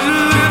nothing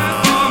left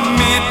for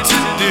me to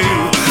do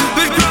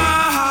but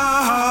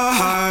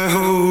cry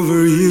over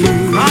you.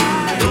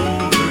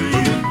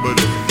 But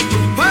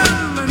well,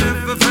 I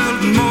never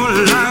felt more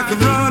like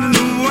running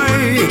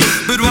away.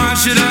 But why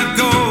should I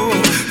go?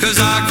 'Cause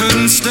I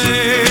couldn't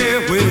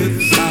stay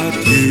without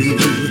you.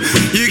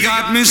 You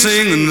got me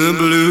singing the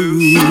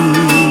blues.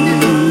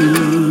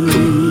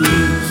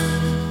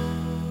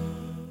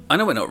 I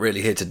know we're not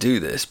really here to do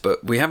this,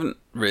 but we haven't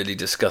really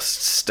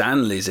discussed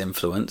Stanley's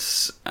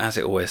influence. As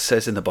it always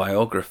says in the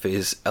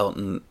biographies,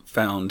 Elton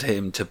found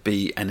him to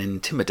be an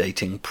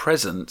intimidating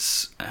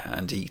presence,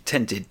 and he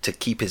tended to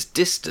keep his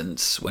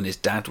distance when his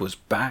dad was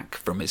back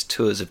from his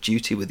tours of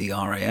duty with the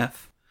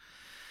RAF.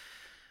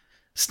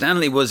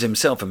 Stanley was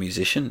himself a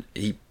musician.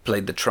 He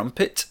played the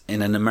trumpet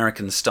in an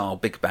American-style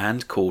big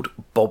band called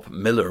Bob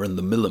Miller and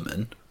the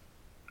Millermen.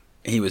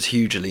 He was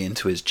hugely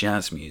into his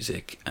jazz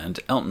music, and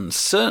Elton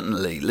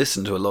certainly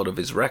listened to a lot of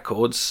his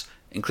records,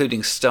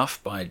 including stuff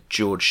by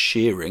George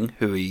Shearing,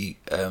 who he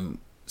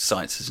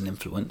cites as an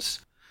influence.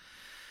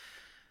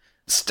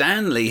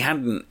 Stanley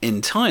hadn't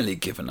entirely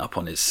given up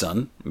on his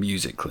son,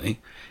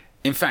 musically.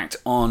 In fact,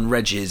 on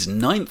Reg's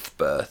 9th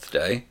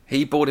birthday,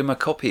 he bought him a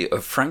copy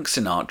of Frank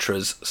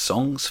Sinatra's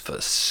Songs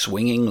for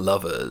Swinging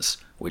Lovers,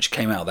 which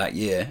came out that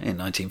year in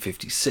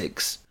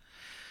 1956.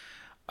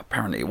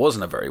 Apparently it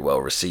wasn't a very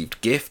well-received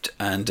gift,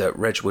 and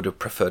Reg would have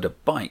preferred a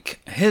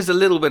bike. Here's a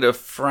little bit of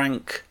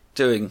Frank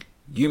doing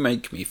You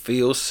Make Me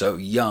Feel So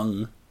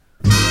Young.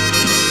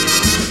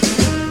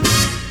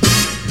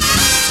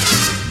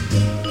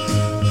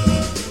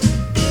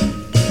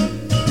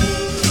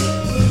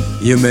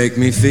 You make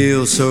me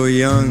feel so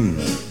young.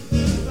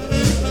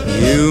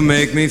 You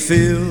make me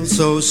feel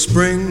so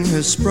spring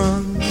has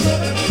sprung,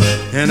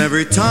 and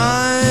every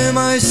time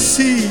I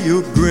see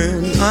you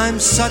grin, I'm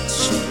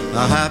such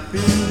a happy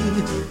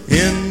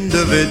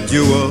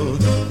individual.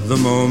 The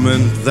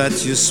moment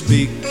that you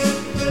speak,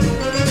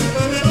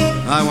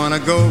 I wanna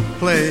go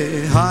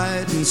play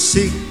hide and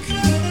seek.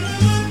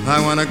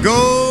 I wanna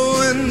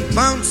go and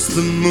bounce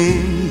the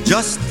moon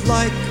just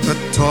like a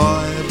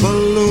toy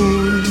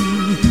balloon.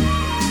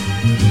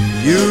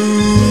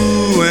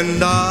 You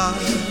and I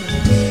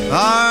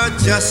are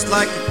just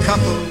like a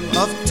couple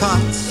of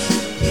tots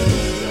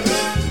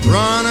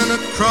running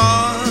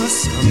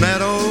across a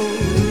meadow,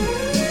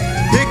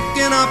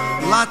 picking up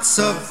lots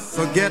of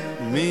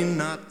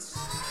forget-me-nots.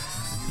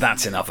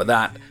 That's enough of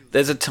that.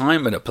 There's a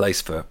time and a place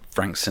for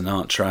Frank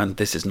Sinatra, and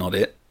this is not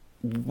it.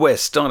 We're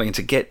starting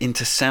to get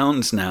into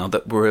sounds now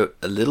that were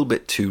a little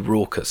bit too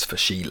raucous for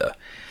Sheila.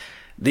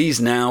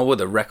 These now were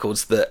the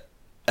records that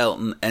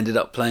Elton ended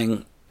up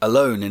playing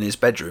alone in his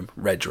bedroom,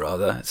 Reg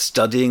rather,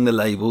 studying the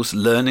labels,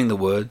 learning the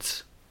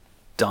words,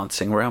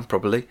 dancing around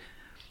probably,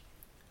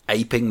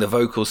 aping the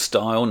vocal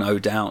style, no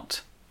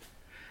doubt.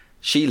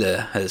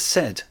 Sheila has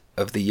said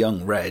of the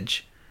young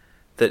Reg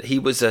that he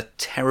was a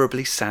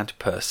terribly sad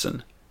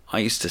person. I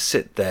used to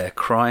sit there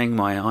crying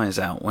my eyes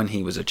out when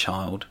he was a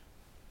child.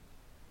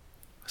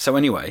 So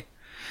anyway,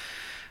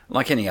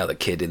 like any other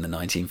kid in the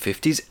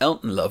 1950s,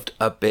 Elton loved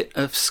a bit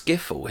of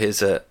skiffle.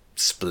 Here's a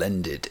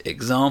splendid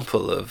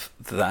example of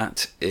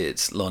that.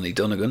 It's Lonnie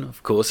Donegan,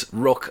 of course,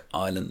 Rock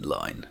Island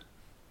Line.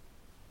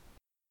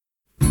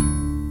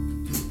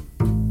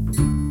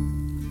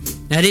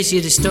 Now this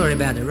is the story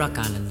about the Rock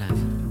Island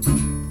Line.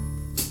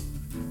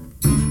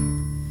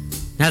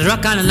 Now the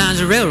Rock Island Line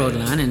is a railroad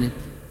line, and it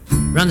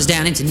runs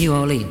down into New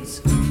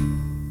Orleans.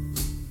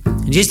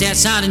 And just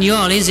outside of New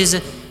Orleans is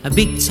a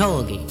big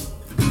toll gate.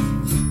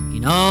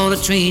 And all the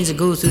trains that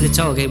go through the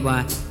toll gate,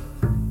 why,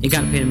 you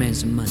gotta pay the man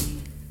some money.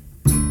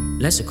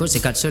 Unless, of course, they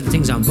got certain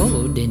things on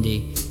board, then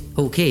they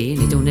okay,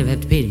 and they don't ever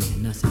have to pay the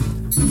man nothing.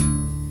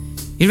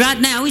 And right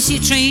now, we see a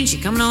train, she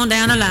coming on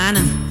down the line,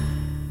 and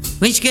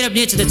when she get up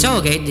near to the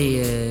toll gate,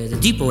 the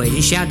depot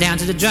agent shout down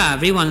to the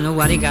driver, he want to know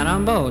what he got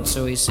on board.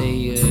 So he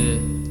say,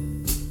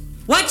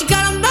 what you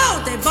got on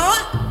board there, boy?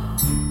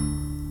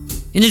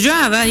 And the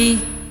driver, he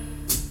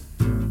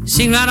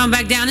sing right on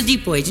back down the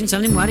depot agent,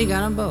 telling him what he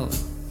got on board.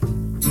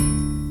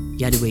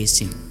 Yeah, the way he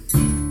sing.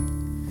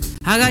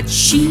 I got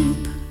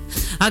sheep,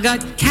 I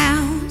got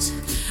cows,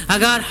 I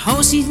got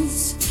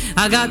horses,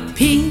 I got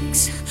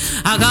pigs,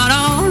 I got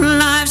all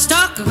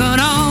livestock, I got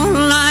all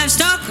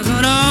livestock, I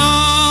got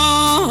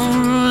all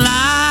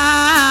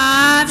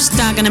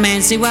livestock. And the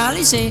man say, well,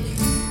 he say,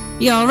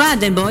 you all right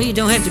then, boy, you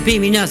don't have to pay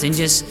me nothing,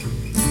 just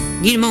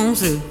get him on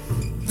through.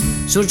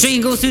 So the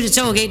train goes through the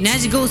toll gate, and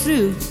as it goes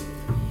through,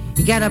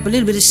 he got up a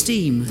little bit of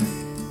steam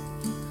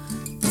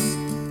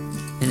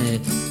and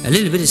a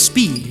little bit of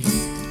speed.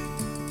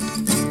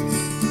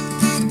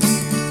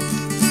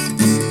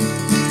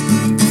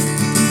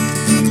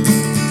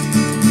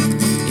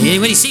 And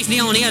when he's safely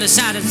on the other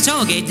side of the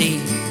toll gate,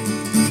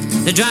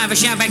 the driver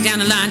shout back down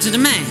the line to the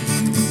man.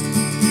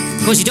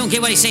 Of course, you don't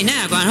get what he say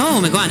now, going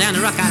home and going down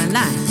the Rock Island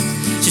Line.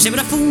 So he said, but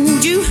I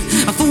fooled you,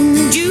 I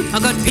fooled you, I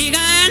got pig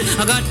iron,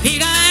 I got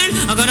pig iron,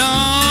 I got all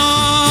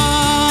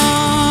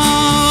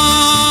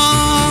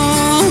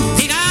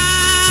pig iron.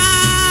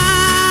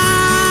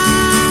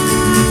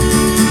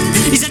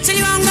 He said, tell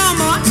you where I'm going,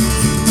 boy.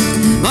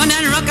 Going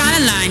down the Rock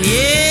Island Line,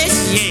 yes,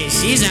 yes,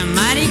 she's a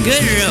mighty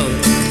good road.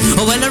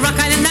 Oh, well, the Rock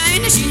Island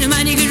Line, she's a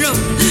mighty good road.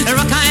 The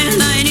Rock Island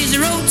Line is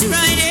the road to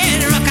ride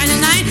it. The Rock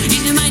Island Line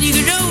is a mighty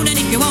good road. And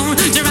if you want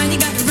to ride, you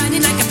got to ride it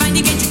like a find.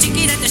 You get your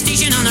ticket at the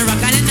station on the Rock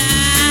Island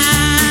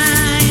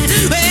Line.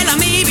 Well, I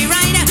may be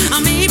right,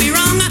 I may be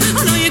wrong.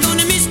 I know you're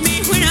gonna miss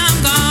me when I'm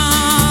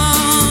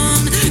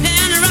gone.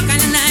 Down the Rock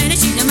Island Line,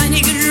 she's a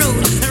mighty good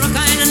road. The Rock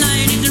Island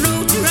Line is the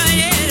road to ride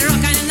it. The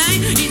Rock Island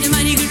Line is a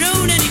mighty good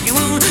road. And if you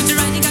want to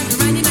ride, you got to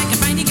ride it like a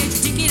find. You get your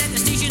ticket at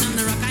the station on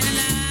the Rock Island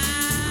Line.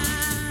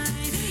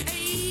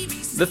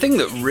 The thing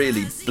that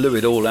really blew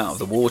it all out of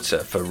the water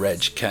for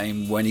Reg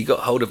came when he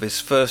got hold of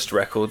his first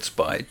records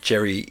by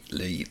Jerry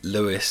Lee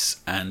Lewis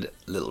and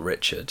Little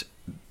Richard.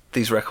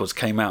 These records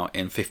came out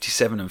in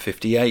 57 and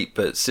 58,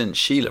 but since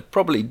Sheila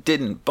probably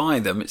didn't buy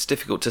them, it's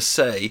difficult to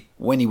say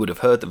when he would have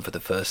heard them for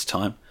the first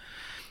time.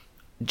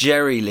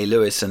 Jerry Lee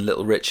Lewis and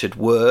Little Richard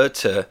were,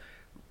 to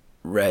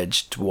Reg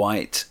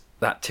Dwight,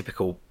 that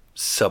typical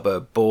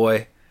suburb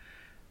boy,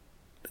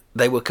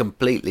 they were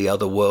completely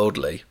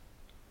otherworldly.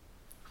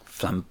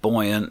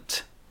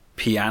 Flamboyant,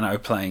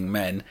 piano-playing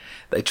men.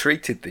 They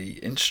treated the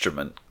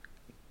instrument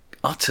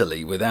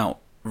utterly without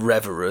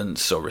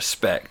reverence or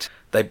respect.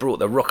 They brought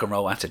the rock and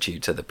roll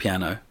attitude to the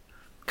piano.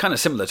 Kind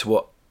of similar to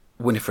what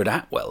Winifred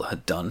Atwell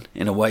had done,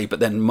 in a way, but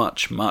then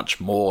much,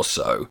 much more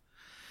so.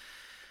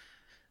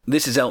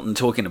 This is Elton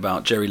talking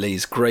about Jerry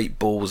Lee's Great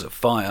Balls of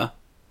Fire.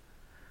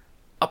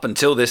 Up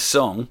until this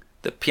song,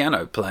 the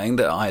piano playing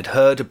that I had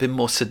heard had been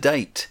more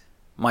sedate.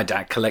 My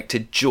dad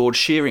collected George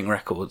Shearing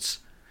records.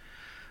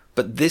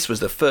 But this was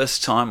the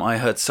first time I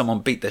heard someone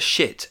beat the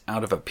shit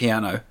out of a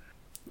piano.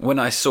 When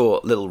I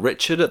saw Little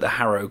Richard at the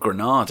Harrow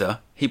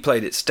Granada, he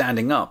played it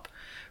standing up,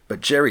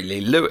 but Jerry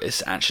Lee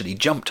Lewis actually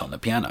jumped on the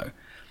piano.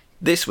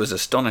 This was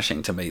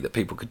astonishing to me that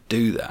people could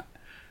do that.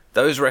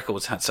 Those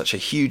records had such a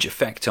huge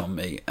effect on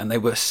me, and they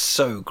were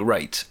so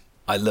great,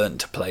 I learned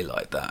to play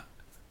like that.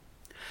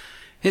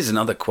 Here's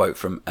another quote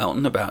from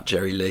Elton about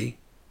Jerry Lee.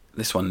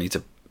 This one needs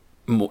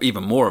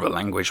even more of a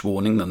language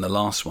warning than the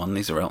last one.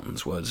 These are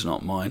Elton's words,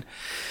 not mine.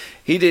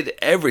 He did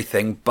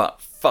everything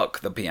but fuck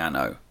the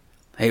piano.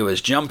 He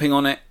was jumping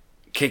on it,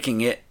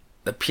 kicking it.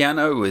 The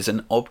piano was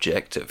an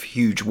object of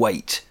huge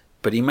weight,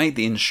 but he made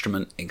the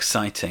instrument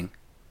exciting.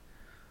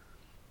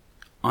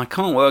 I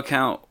can't work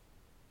out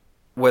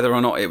whether or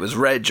not it was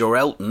Reg or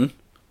Elton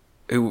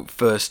who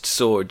first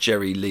saw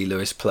Jerry Lee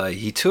Lewis play.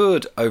 He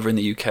toured over in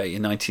the UK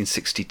in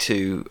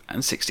 1962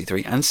 and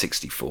 63 and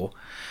 64.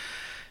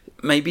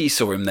 Maybe he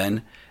saw him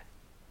then.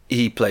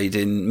 He played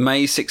in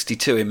May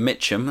 62 in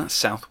Mitcham, that's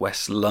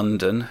southwest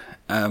London,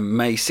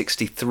 May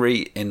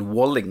 63 in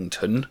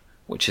Wallington,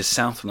 which is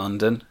South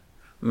London,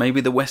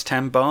 maybe the West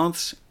Ham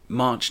Baths,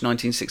 March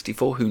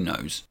 1964, who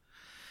knows.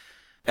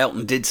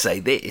 Elton did say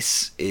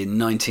this in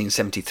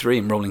 1973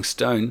 in Rolling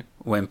Stone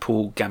when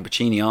Paul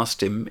Gambaccini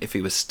asked him if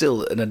he was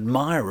still an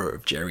admirer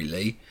of Jerry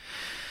Lee.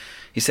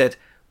 He said,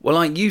 "Well,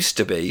 I used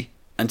to be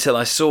until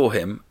I saw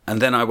him,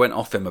 and then I went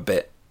off him a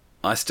bit.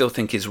 I still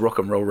think his rock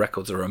and roll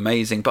records are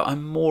amazing, but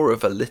I'm more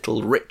of a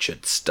Little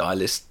Richard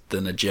stylist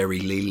than a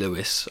Jerry Lee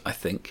Lewis, I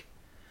think.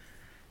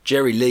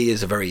 Jerry Lee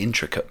is a very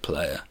intricate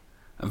player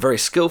and very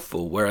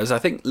skillful, whereas I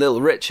think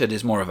Little Richard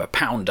is more of a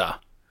pounder."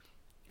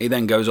 He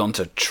then goes on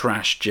to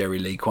trash Jerry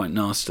Lee quite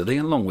nastily,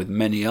 along with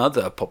many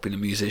other popular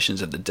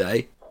musicians of the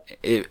day.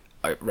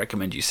 I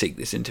recommend you seek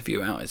this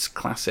interview out. It's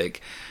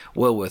classic.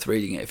 Well worth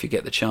reading it if you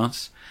get the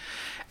chance.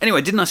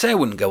 Anyway, didn't I say I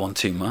wouldn't go on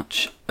too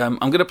much? I'm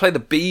going to play the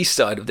B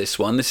side of this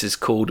one. This is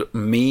called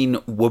Mean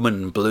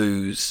Woman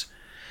Blues,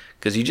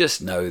 because you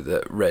just know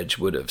that Reg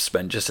would have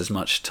spent just as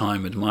much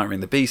time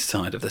admiring the B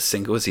side of the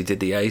single as he did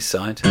the A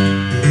side.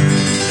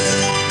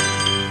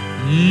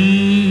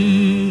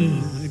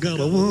 I got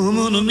a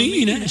woman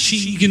mean as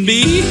she can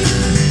be.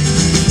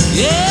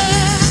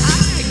 Yeah,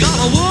 I got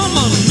a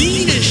woman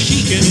mean as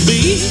she can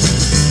be.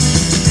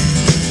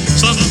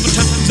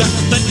 Sometimes I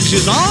think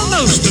she's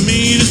almost as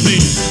mean as me.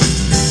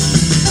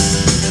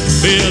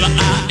 Well,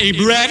 I ain't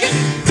bragging,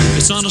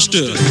 it's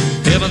understood.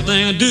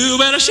 Everything I do,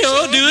 but I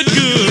sure do it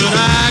good.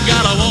 I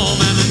got a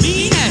woman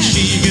mean as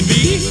she can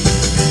be.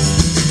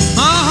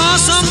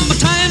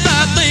 Sometimes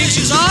I think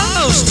she's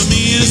almost as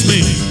mean as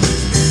me.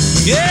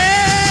 Yeah.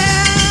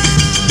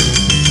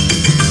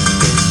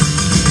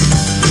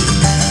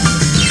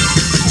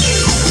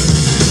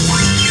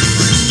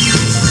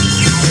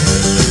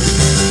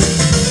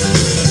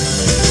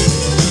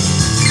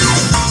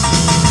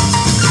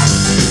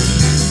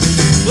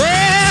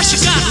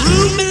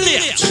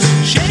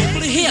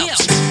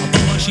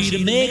 She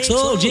makes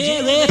old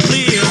Jerry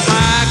feel.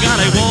 I got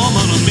a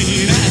woman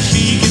mean as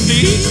she can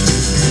be.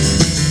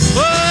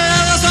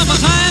 Well,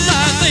 sometimes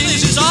I think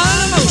she's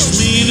almost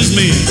mean as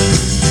me.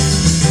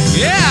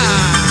 Yeah.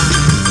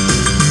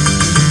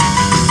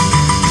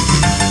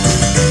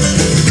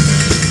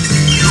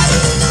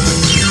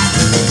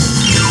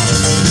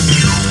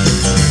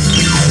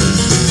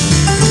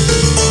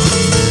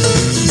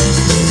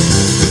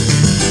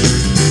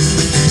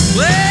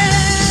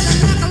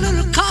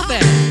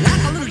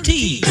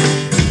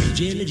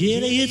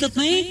 Jelly is a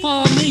thing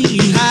for me.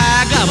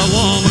 I got a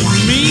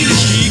woman mean as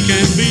she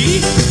can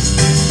be.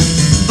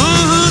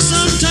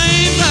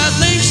 Sometimes I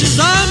think she's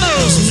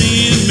almost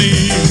mean as me.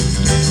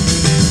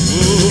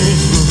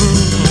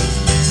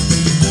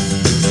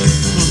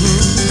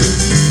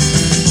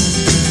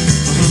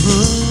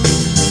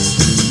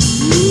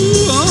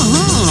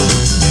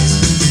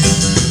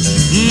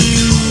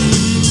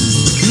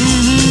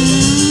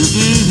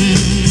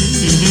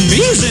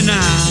 Easy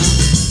now.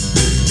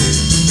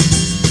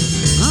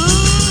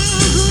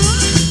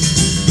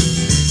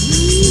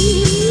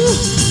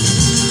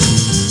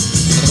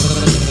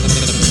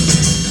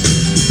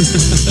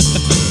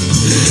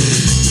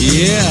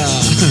 Yeah.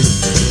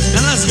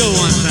 Now let's go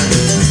one time.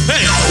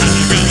 Hey, I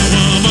got a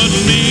woman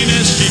mean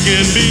as she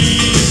can be.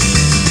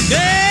 Yeah,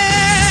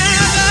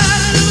 I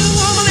got a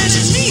woman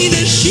as mean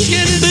as she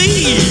can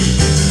be.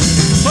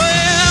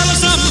 Well,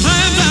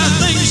 sometimes I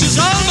think she's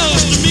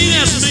almost as mean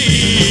as me.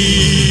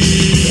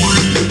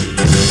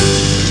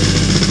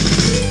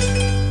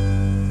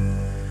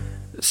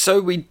 So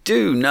we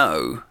do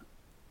know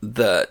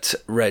that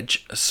Reg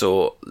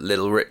saw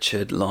Little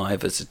Richard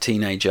live as a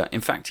teenager. In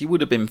fact, he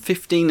would have been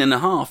 15 and a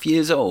half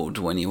years old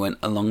when he went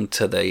along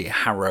to the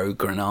Harrow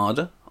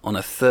Granada on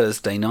a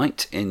Thursday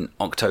night in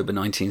October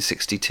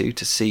 1962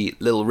 to see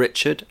Little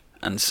Richard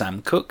and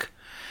Sam Cooke.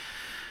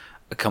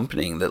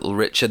 Accompanying Little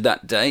Richard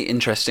that day,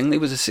 interestingly,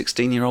 was a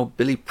 16-year-old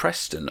Billy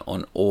Preston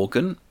on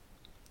organ.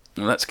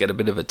 Let's get a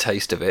bit of a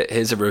taste of it.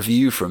 Here's a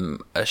review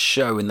from a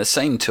show in the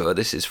same tour.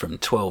 This is from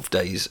 12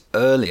 days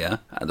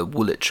earlier at the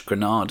Woolwich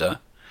Granada.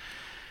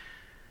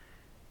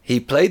 He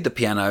played the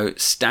piano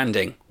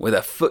standing with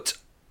a foot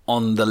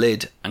on the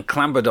lid and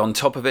clambered on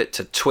top of it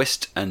to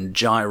twist and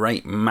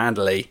gyrate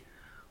madly.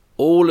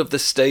 All of the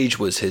stage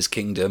was his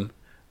kingdom,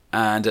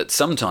 and at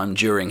some time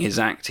during his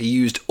act he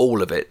used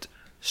all of it,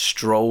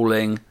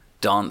 strolling,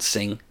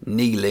 dancing,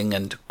 kneeling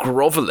and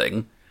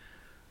grovelling.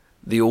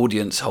 The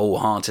audience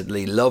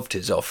wholeheartedly loved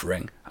his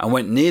offering and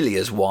went nearly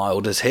as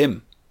wild as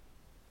him.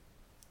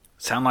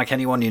 Sound like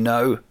anyone you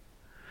know?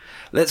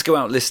 Let's go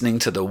out listening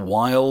to the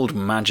wild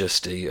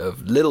majesty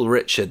of Little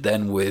Richard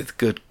then with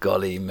Good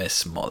Golly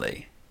Miss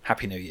Molly.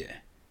 Happy New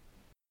Year.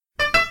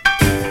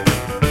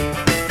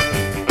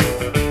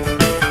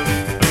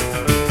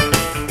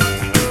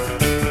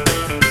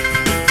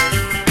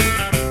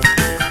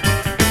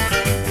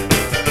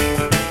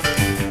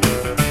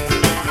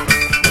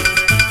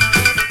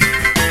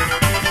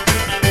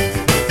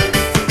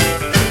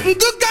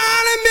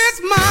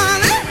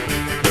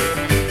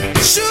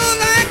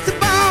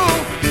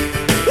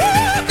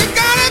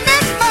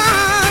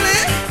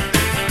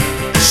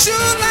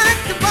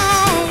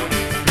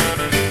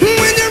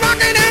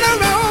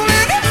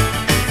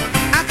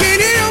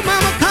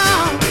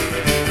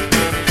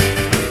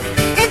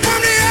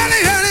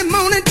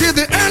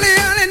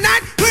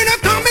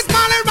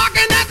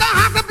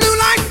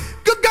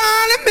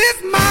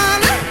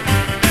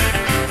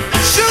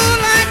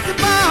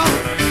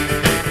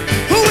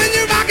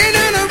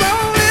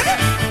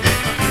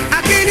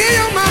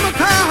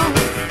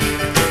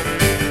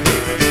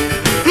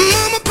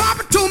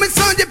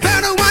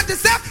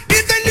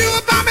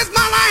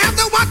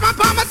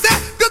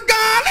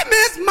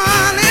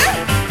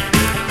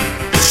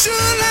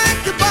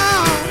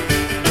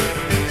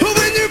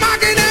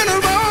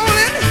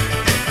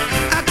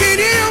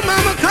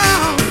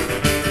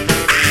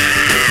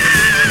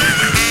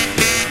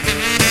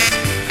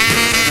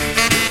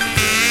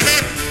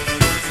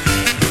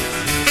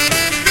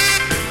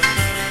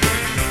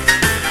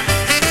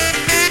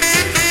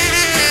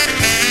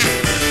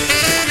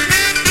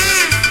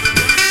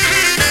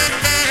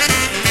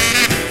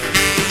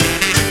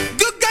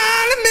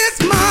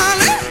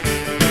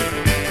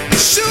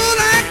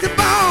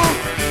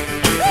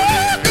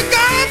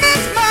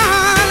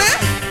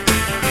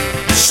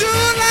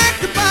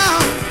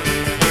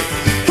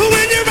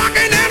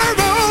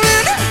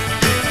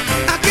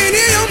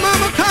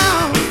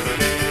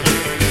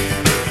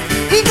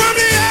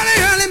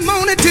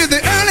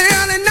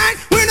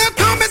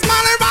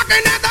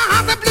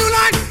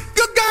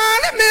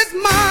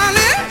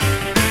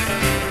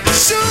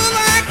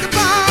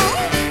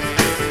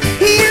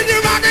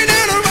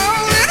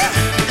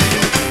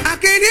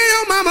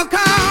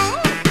 Mama,